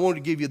week. But I want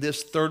to give you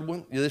this third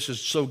one. This is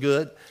so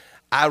good.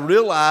 I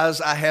realize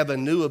I have a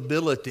new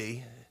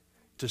ability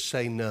to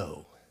say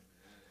no.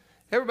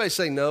 Everybody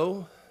say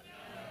no.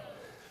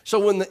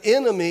 So when the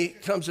enemy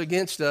comes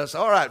against us,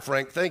 all right,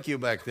 Frank, thank you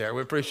back there.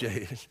 We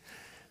appreciate it.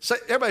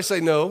 Everybody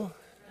say no. No.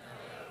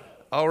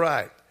 All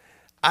right.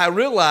 I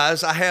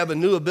realize I have a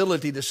new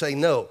ability to say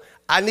no.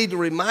 I need to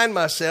remind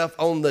myself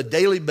on the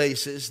daily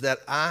basis that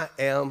I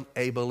am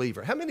a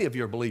believer. How many of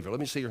you are a believer? Let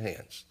me see your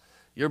hands.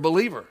 You're a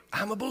believer.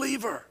 I'm a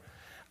believer.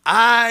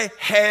 I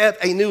have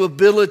a new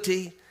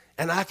ability,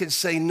 and I can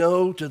say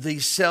no to the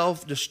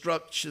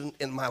self-destruction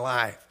in my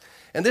life.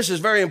 And this is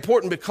very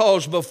important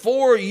because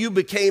before you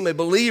became a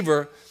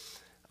believer,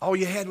 all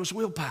you had was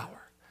willpower.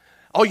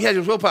 All you had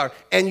was willpower.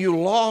 And you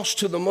lost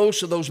to the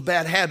most of those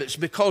bad habits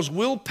because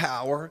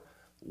willpower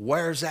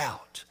wears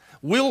out.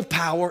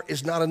 Willpower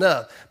is not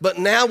enough. But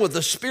now with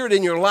the Spirit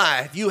in your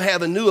life, you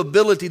have a new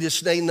ability to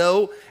say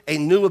no, a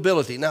new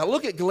ability. Now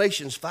look at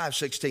Galatians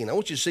 5:16. I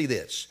want you to see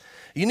this.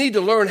 You need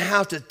to learn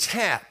how to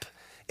tap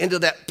into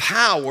that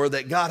power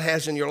that God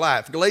has in your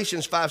life.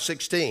 Galatians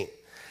 5:16.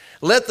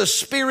 Let the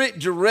Spirit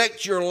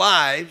direct your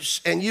lives,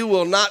 and you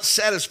will not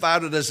satisfy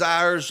the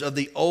desires of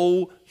the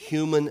old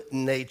human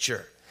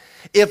nature.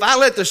 If I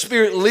let the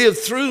Spirit live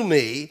through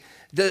me,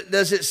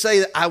 does it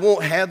say that I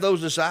won't have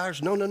those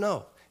desires? No, no,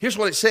 no. Here's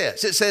what it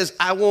says. It says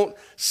I won't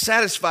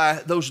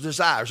satisfy those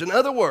desires. In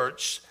other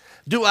words,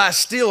 do I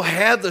still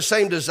have the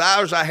same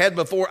desires I had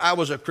before I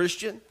was a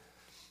Christian?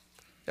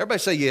 Everybody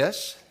say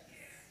yes.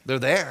 They're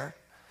there.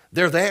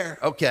 They're there.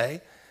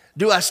 Okay.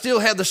 Do I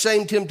still have the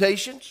same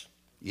temptations?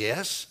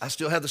 Yes, I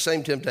still have the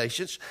same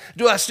temptations.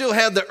 Do I still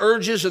have the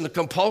urges and the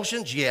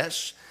compulsions?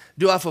 Yes.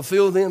 Do I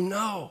fulfill them?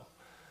 No.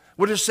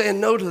 We're just saying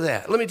no to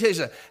that. Let me tell you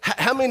something.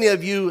 How many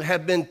of you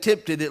have been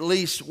tempted at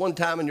least one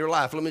time in your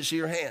life? Let me see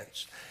your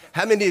hands.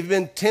 How many have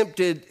been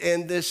tempted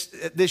in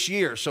this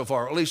year so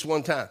far, at least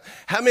one time?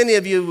 How many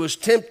of you was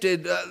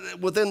tempted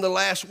within the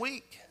last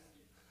week?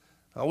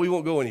 Oh, we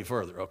won't go any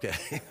further,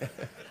 okay?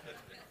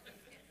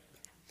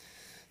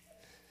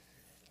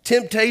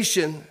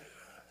 Temptation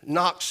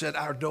knocks at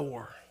our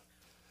door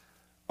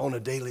on a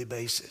daily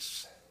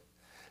basis.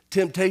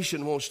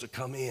 Temptation wants to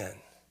come in.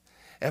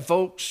 And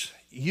folks,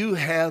 you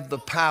have the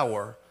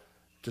power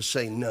to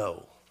say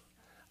no.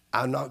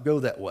 I'll not go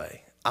that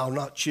way. I'll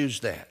not choose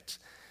that.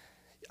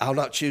 I'll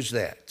not choose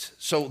that.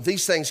 So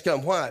these things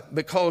come. Why?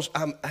 Because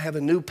I have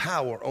a new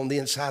power on the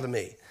inside of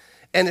me.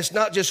 And it's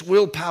not just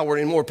willpower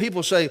anymore.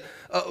 People say,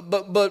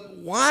 but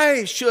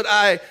why should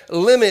I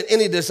limit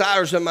any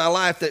desires in my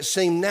life that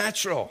seem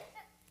natural?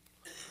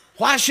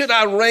 Why should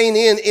I rein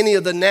in any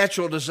of the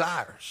natural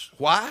desires?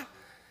 Why?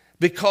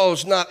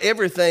 Because not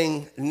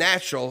everything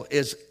natural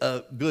is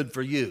good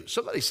for you.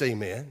 Somebody say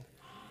amen.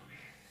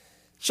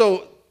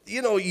 So,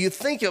 you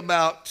think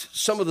about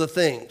some of the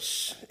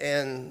things,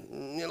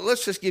 and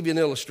let's just give you an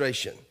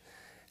illustration.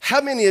 How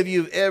many of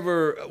you have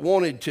ever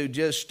wanted to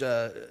just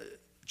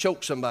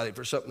choke somebody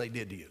for something they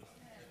did to you?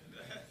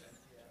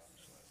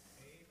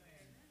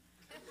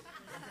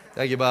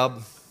 Thank you,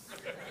 Bob.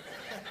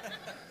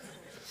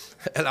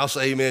 And I'll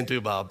say amen too,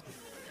 Bob.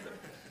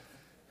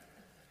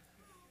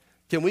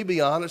 Can we be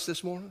honest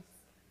this morning?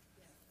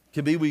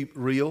 Can we be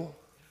real?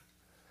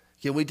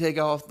 Can we take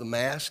off the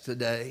mask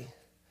today?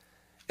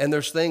 And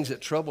there's things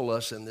that trouble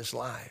us in this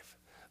life.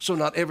 So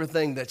not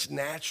everything that's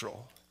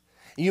natural.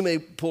 You may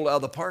pull out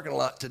of the parking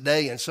lot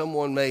today, and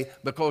someone may,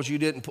 because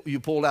you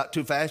pulled out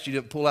too fast, you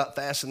didn't pull out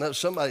fast enough.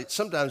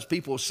 Sometimes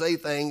people say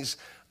things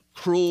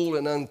cruel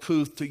and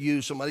uncouth to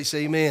you. Somebody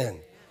say amen.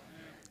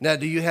 Now,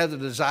 do you have the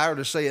desire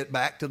to say it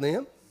back to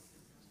them?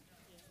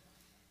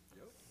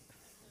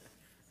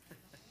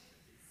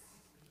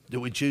 Do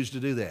we choose to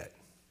do that?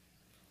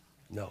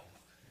 No.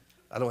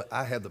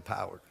 I have the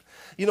power.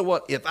 You know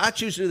what? If I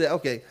choose to do that,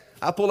 okay,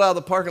 I pull out of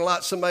the parking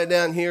lot, somebody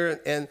down here,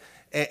 and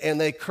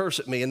they curse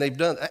at me, and they've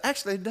done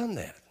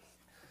that.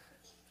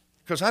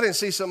 Because I didn't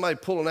see somebody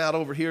pulling out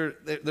over here.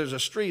 There's a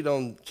street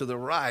on to the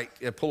right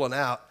pulling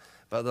out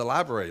by the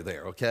library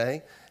there,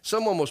 okay?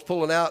 Someone was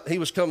pulling out. He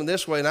was coming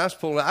this way, and I was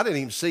pulling out. I didn't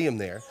even see him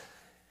there.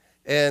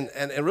 And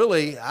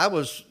really, I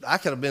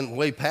could have been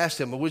way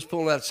past him, but we was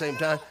pulling out at the same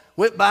time.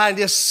 Went by and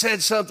just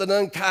said something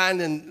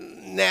unkind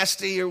and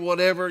nasty or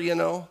whatever, you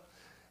know.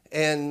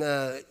 And,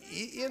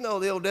 you know,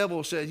 the old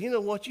devil said, you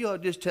know what, you ought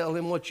to just tell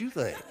him what you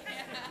think.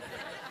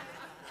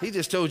 He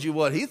just told you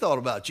what he thought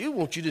about you.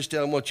 Won't you just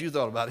tell him what you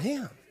thought about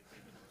him?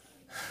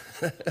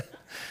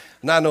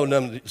 And I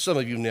know some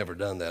of you have never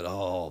done that.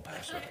 Oh,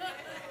 Pastor.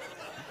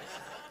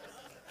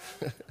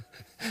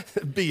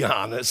 Be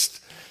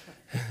honest.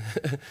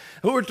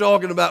 We're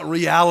talking about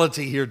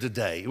reality here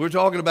today. We're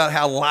talking about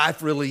how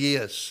life really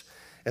is.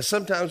 And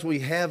sometimes we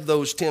have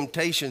those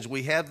temptations,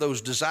 we have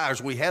those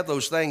desires, we have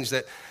those things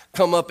that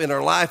come up in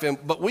our life,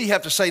 but we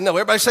have to say no.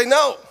 Everybody say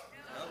no.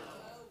 No.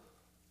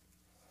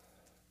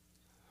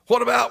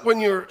 What about when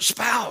your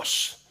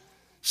spouse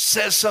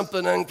says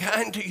something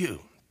unkind to you?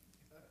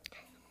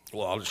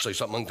 Well, I'll just say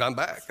something unkind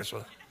back. That's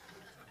what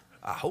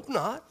I hope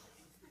not.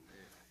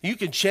 You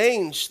can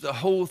change the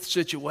whole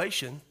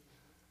situation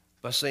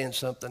by saying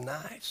something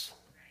nice.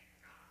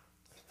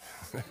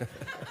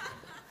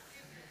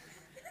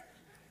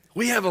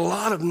 We have a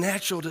lot of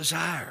natural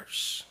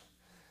desires.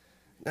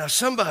 Now,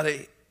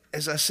 somebody,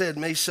 as I said,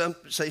 may say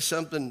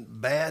something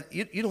bad.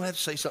 You don't have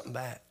to say something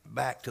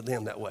back to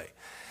them that way.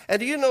 And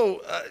do you know,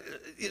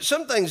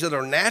 some things that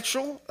are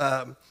natural,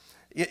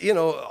 you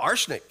know,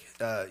 arsenic,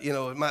 you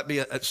know, it might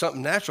be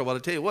something natural, but I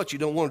tell you what, you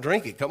don't want to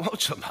drink it. Come on,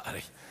 somebody.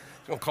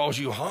 It's going to cause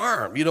you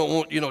harm. You don't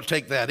want, you know,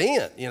 take that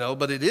in, you know,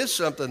 but it is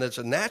something that's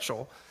a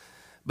natural,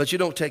 but you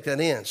don't take that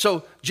in.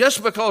 So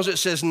just because it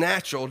says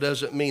natural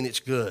doesn't mean it's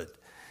good.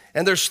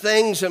 And there's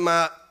things in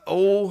my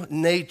old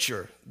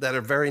nature that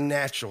are very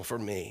natural for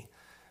me,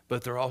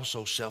 but they're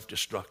also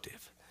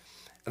self-destructive.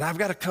 And I've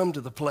got to come to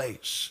the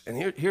place, and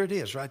here it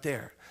is right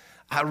there.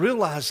 I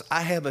realize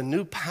I have a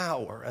new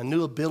power, a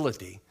new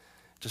ability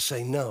to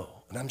say no.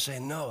 And I'm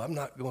saying, no, I'm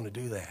not going to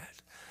do that.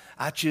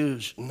 I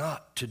choose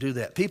not to do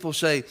that. People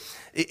say,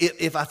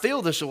 if I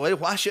feel this way,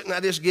 why shouldn't I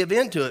just give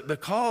in to it?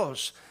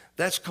 Because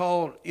that's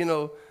called, you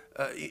know,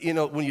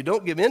 when you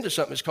don't give in to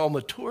something, it's called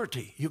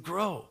maturity. You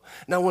grow.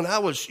 Now, when I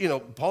was, you know,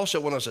 Paul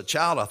said when I was a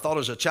child, I thought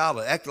as a child,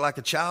 I acted like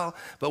a child.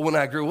 But when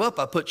I grew up,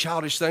 I put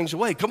childish things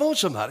away. Come on,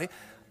 somebody.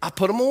 I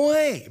put them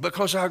away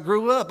because I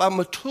grew up. I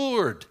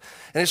matured.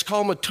 And it's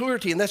called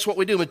maturity, and that's what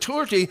we do.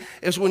 Maturity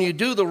is when you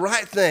do the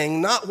right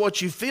thing, not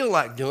what you feel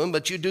like doing,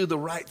 but you do the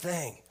right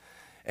thing.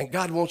 And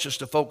God wants us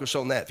to focus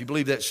on that. If you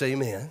believe that, say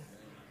amen.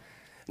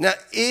 Now,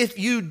 if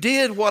you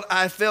did what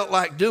I felt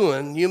like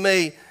doing, you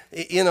may,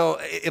 you know,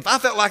 if I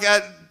felt like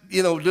I,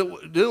 you know,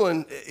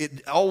 doing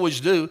it, always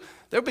do,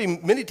 there'll be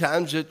many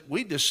times that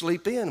we just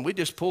sleep in. We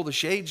just pull the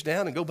shades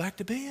down and go back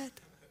to bed.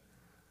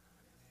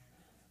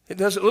 It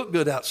doesn't look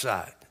good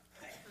outside.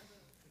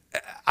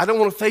 I don't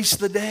want to face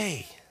the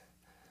day,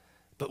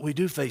 but we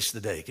do face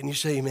the day. Can you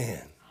say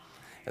amen?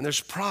 And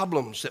there's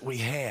problems that we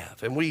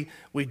have, and we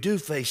do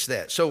face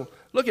that. So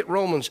look at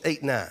Romans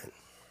 8:9.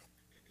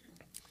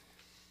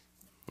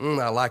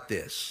 I like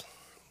this.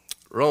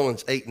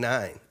 Romans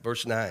 8:9,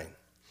 verse 9.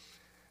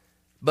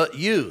 But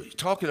you,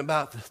 talking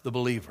about the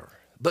believer,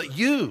 but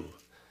you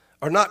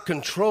are not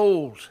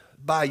controlled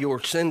by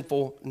your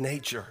sinful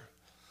nature.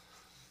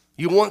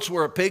 You once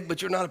were a pig,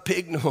 but you're not a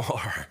pig no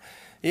more.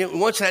 You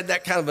once had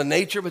that kind of a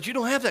nature, but you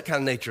don't have that kind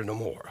of nature no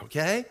more,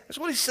 okay? That's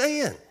what he's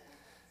saying.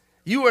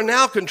 You are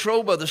now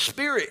controlled by the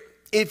Spirit.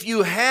 If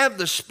you have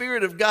the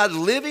Spirit of God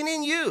living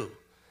in you,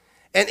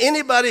 and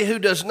anybody who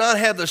does not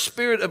have the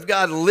Spirit of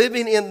God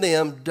living in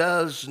them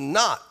does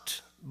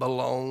not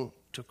belong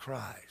to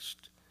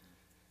Christ.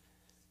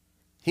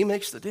 He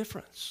makes the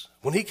difference.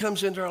 When he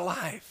comes into our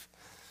life,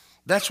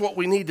 that's what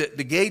we need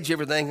to gauge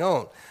everything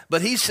on.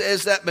 But he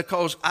says that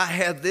because I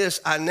have this,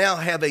 I now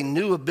have a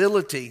new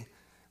ability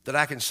that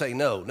I can say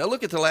no. Now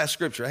look at the last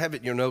scripture. I have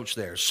it in your notes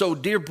there. So,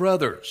 dear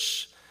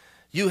brothers,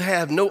 you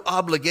have no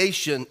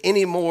obligation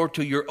anymore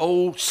to your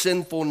old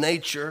sinful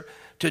nature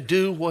to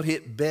do what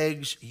it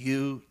begs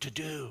you to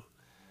do.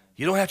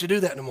 You don't have to do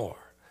that no more.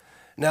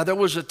 Now, there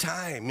was a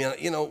time,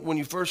 you know, when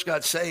you first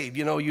got saved,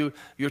 you know,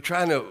 you're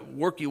trying to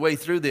work your way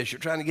through this. You're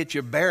trying to get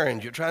your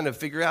bearings. You're trying to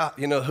figure out,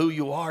 you know, who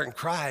you are in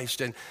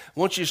Christ. And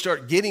once you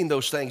start getting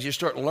those things, you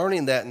start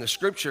learning that, and the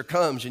scripture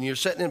comes, and you're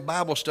sitting in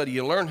Bible study.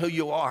 You learn who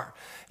you are.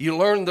 You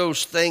learn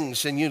those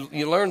things, and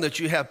you learn that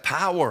you have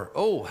power.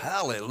 Oh,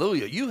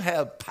 hallelujah. You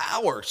have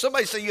power.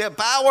 Somebody say you have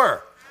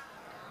power.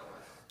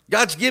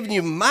 God's given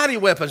you mighty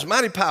weapons,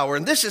 mighty power,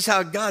 and this is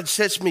how God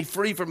sets me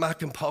free from my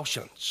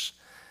compulsions.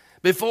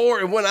 Before,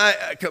 and when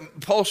I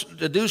compulsed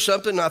to do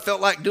something, I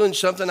felt like doing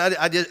something,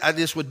 I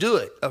just would do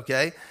it,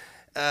 okay?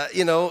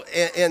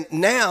 And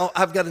now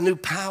I've got a new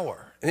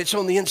power, and it's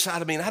on the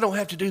inside of me, and I don't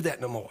have to do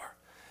that no more.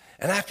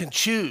 And I can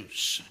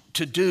choose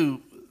to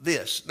do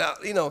this. Now,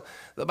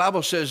 the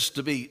Bible says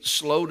to be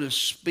slow to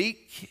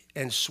speak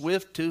and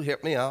swift to,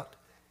 help me out,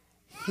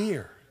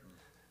 hear.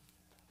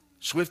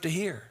 Swift to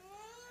hear.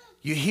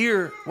 You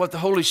hear what the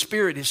Holy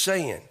Spirit is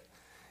saying.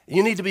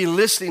 You need to be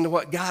listening to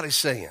what God is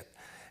saying.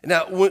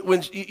 Now,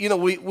 when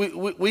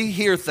we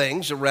hear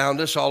things around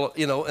us, all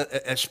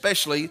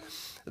especially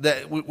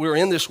that we're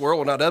in this world.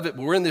 We're not of it,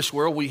 but we're in this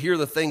world. We hear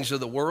the things of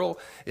the world.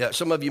 Yeah,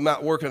 some of you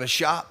might work in a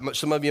shop.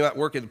 Some of you might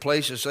work in a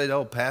place and say,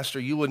 "Oh, Pastor,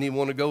 you wouldn't even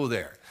want to go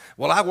there."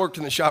 Well, I worked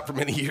in the shop for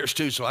many years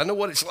too, so I know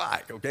what it's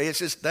like. Okay, it's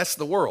just that's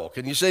the world.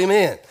 Can you say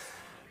amen?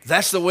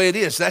 That's the way it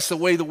is. That's the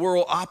way the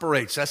world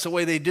operates. That's the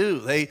way they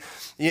do.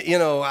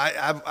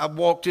 I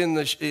walked in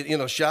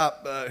the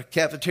shop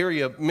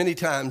cafeteria many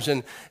times,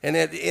 and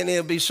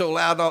it'll be so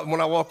loud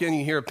when I walk in,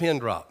 you hear a pin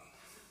drop.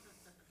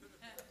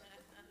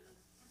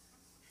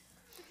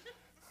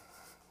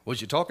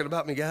 Was you talking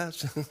about me,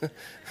 guys?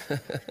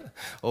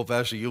 Oh,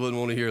 Pastor, you wouldn't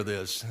want to hear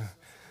this.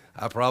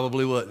 I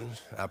probably wouldn't.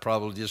 I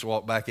probably just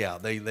walk back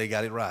out. They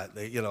got it right.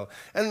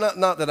 And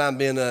not that I'm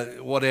being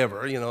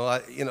whatever.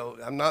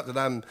 I'm not that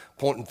I'm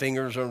pointing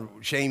fingers or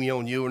shaming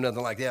on you or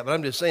nothing like that. But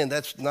I'm just saying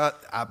that's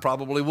not. I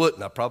probably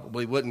wouldn't. I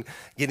probably wouldn't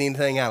get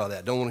anything out of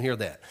that. Don't want to hear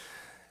that.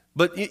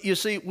 But you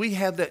see, we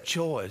have that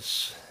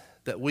choice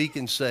that we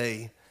can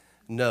say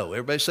no.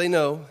 Everybody say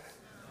no.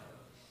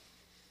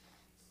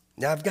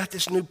 Now I've got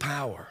this new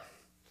power.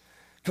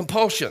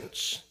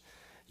 Compulsions.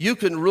 You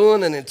can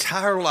ruin an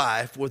entire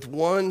life with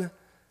 1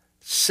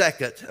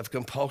 second of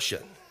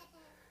compulsion.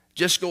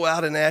 Just go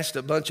out and ask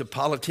a bunch of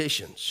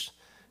politicians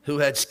who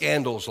had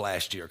scandals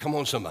last year. Come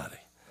on, somebody.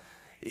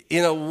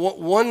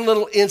 One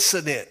little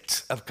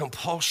incident of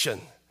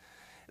compulsion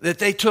that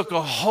they took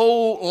a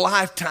whole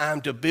lifetime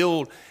to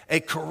build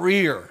a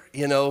career,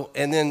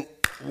 and then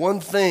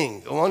one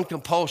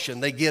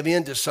compulsion, they give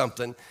in to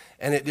something,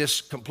 and it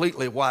just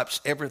completely wipes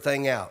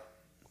everything out.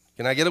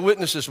 Can I get a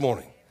witness this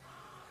morning?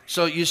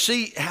 So you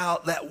see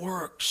how that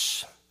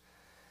works.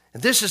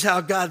 And this is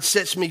how God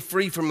sets me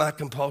free from my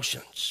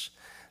compulsions.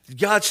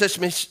 God sets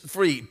me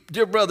free.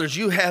 Dear brothers,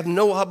 you have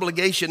no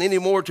obligation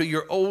anymore to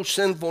your old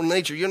sinful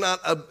nature. You're not,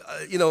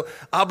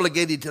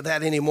 obligated to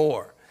that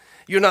anymore.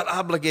 You're not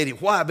obligated.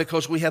 Why?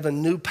 Because we have a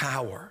new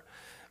power.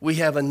 We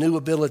have a new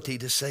ability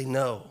to say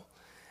no.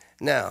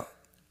 Now,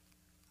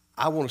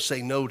 I want to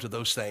say no to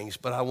those things,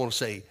 but I want to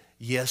say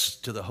yes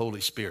to the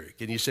Holy Spirit.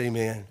 Can you say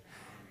amen?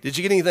 Did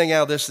you get anything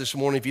out of this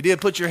morning? If you did,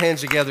 put your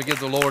hands together. Give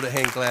the Lord a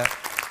hand clap.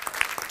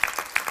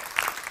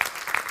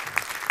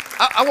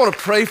 I want to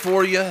pray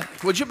for you.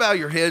 Would you bow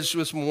your heads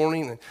this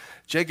morning? And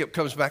Jacob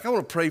comes back. I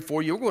want to pray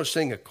for you. We're going to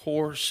sing a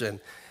chorus, and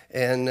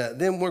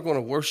then we're going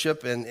to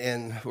worship, and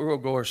we're going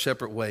to go our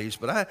separate ways.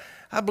 But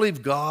I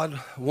believe God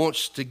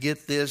wants to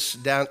get this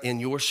down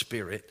in your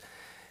spirit.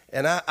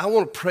 And I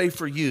want to pray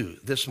for you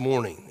this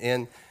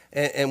morning.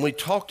 And we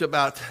talked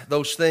about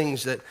those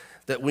things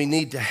that we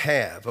need to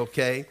have,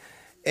 okay?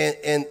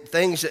 And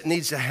things that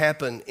needs to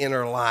happen in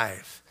our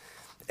life.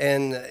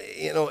 And,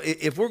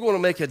 if we're going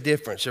to make a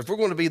difference, if we're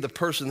going to be the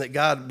person that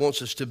God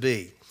wants us to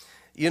be,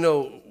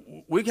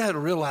 we got to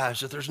realize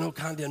that there's no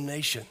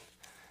condemnation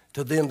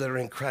to them that are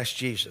in Christ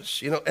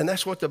Jesus. And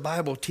that's what the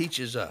Bible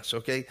teaches us,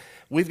 okay?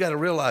 We've got to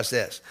realize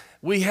this.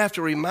 We have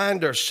to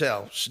remind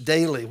ourselves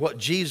daily what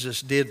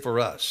Jesus did for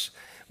us.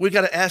 We've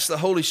got to ask the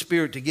Holy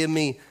Spirit to give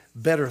me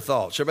better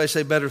thoughts. Everybody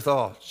say better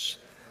thoughts.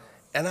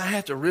 And I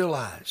have to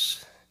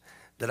realize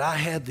that I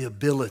have the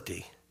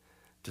ability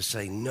to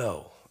say,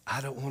 no, I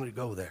don't want to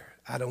go there.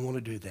 I don't want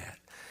to do that.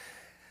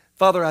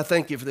 Father, I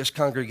thank you for this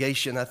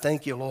congregation. I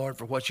thank you, Lord,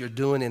 for what you're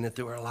doing in and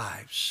through our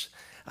lives.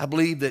 I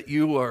believe that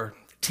you are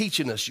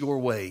teaching us your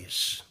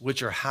ways,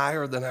 which are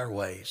higher than our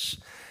ways.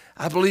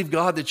 I believe,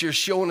 God, that you're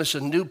showing us a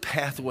new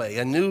pathway,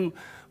 a new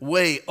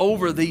way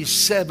over these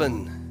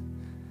 7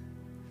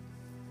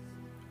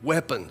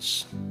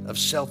 weapons of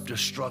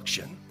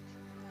self-destruction.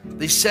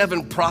 These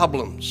 7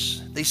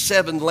 problems, these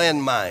 7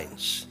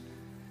 landmines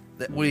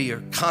that we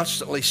are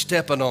constantly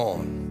stepping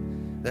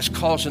on that's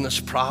causing us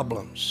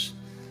problems.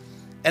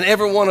 And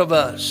every one of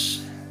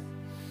us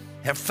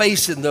have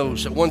faced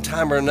those at one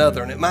time or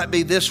another. And it might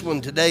be this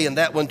one today and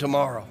that one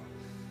tomorrow.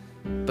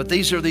 But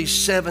these are these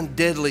 7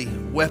 deadly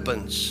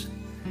weapons.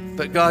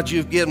 But God,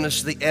 you've given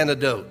us the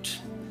antidote.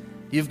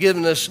 You've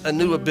given us a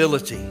new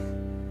ability.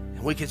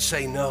 And we could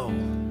say no.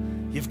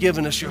 You've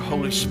given us your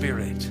Holy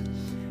Spirit.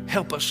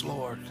 Help us,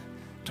 Lord,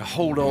 to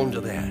hold on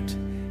to that.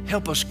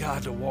 Help us,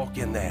 God, to walk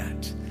in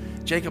that.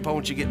 Jacob, I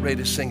want you to get ready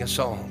to sing a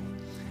song.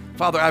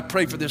 Father, I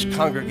pray for this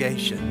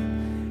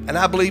congregation. And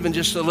I believe in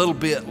just a little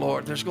bit,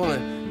 Lord, there's going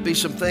to be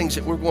some things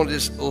that we're going to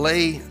just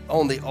lay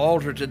on the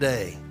altar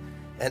today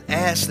and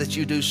ask that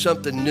you do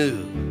something new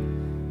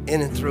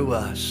in and through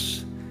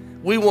us.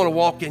 We want to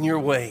walk in your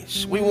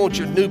ways. We want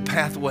your new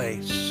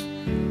pathways.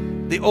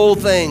 The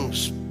old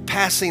things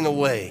passing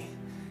away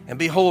And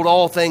behold,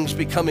 all things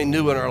becoming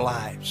new in our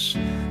lives.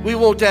 We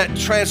want that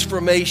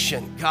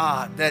transformation,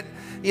 God, that,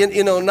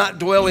 not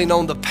dwelling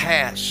on the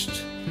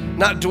past,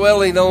 not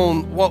dwelling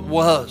on what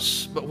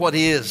was, but what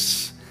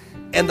is,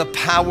 and the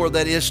power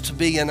that is to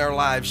be in our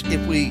lives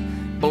if we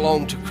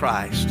belong to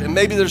Christ. And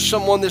maybe there's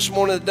someone this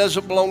morning that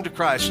doesn't belong to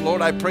Christ.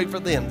 Lord, I pray for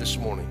them this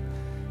morning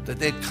that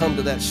they'd come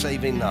to that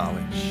saving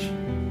knowledge.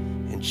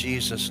 In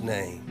Jesus'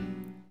 name.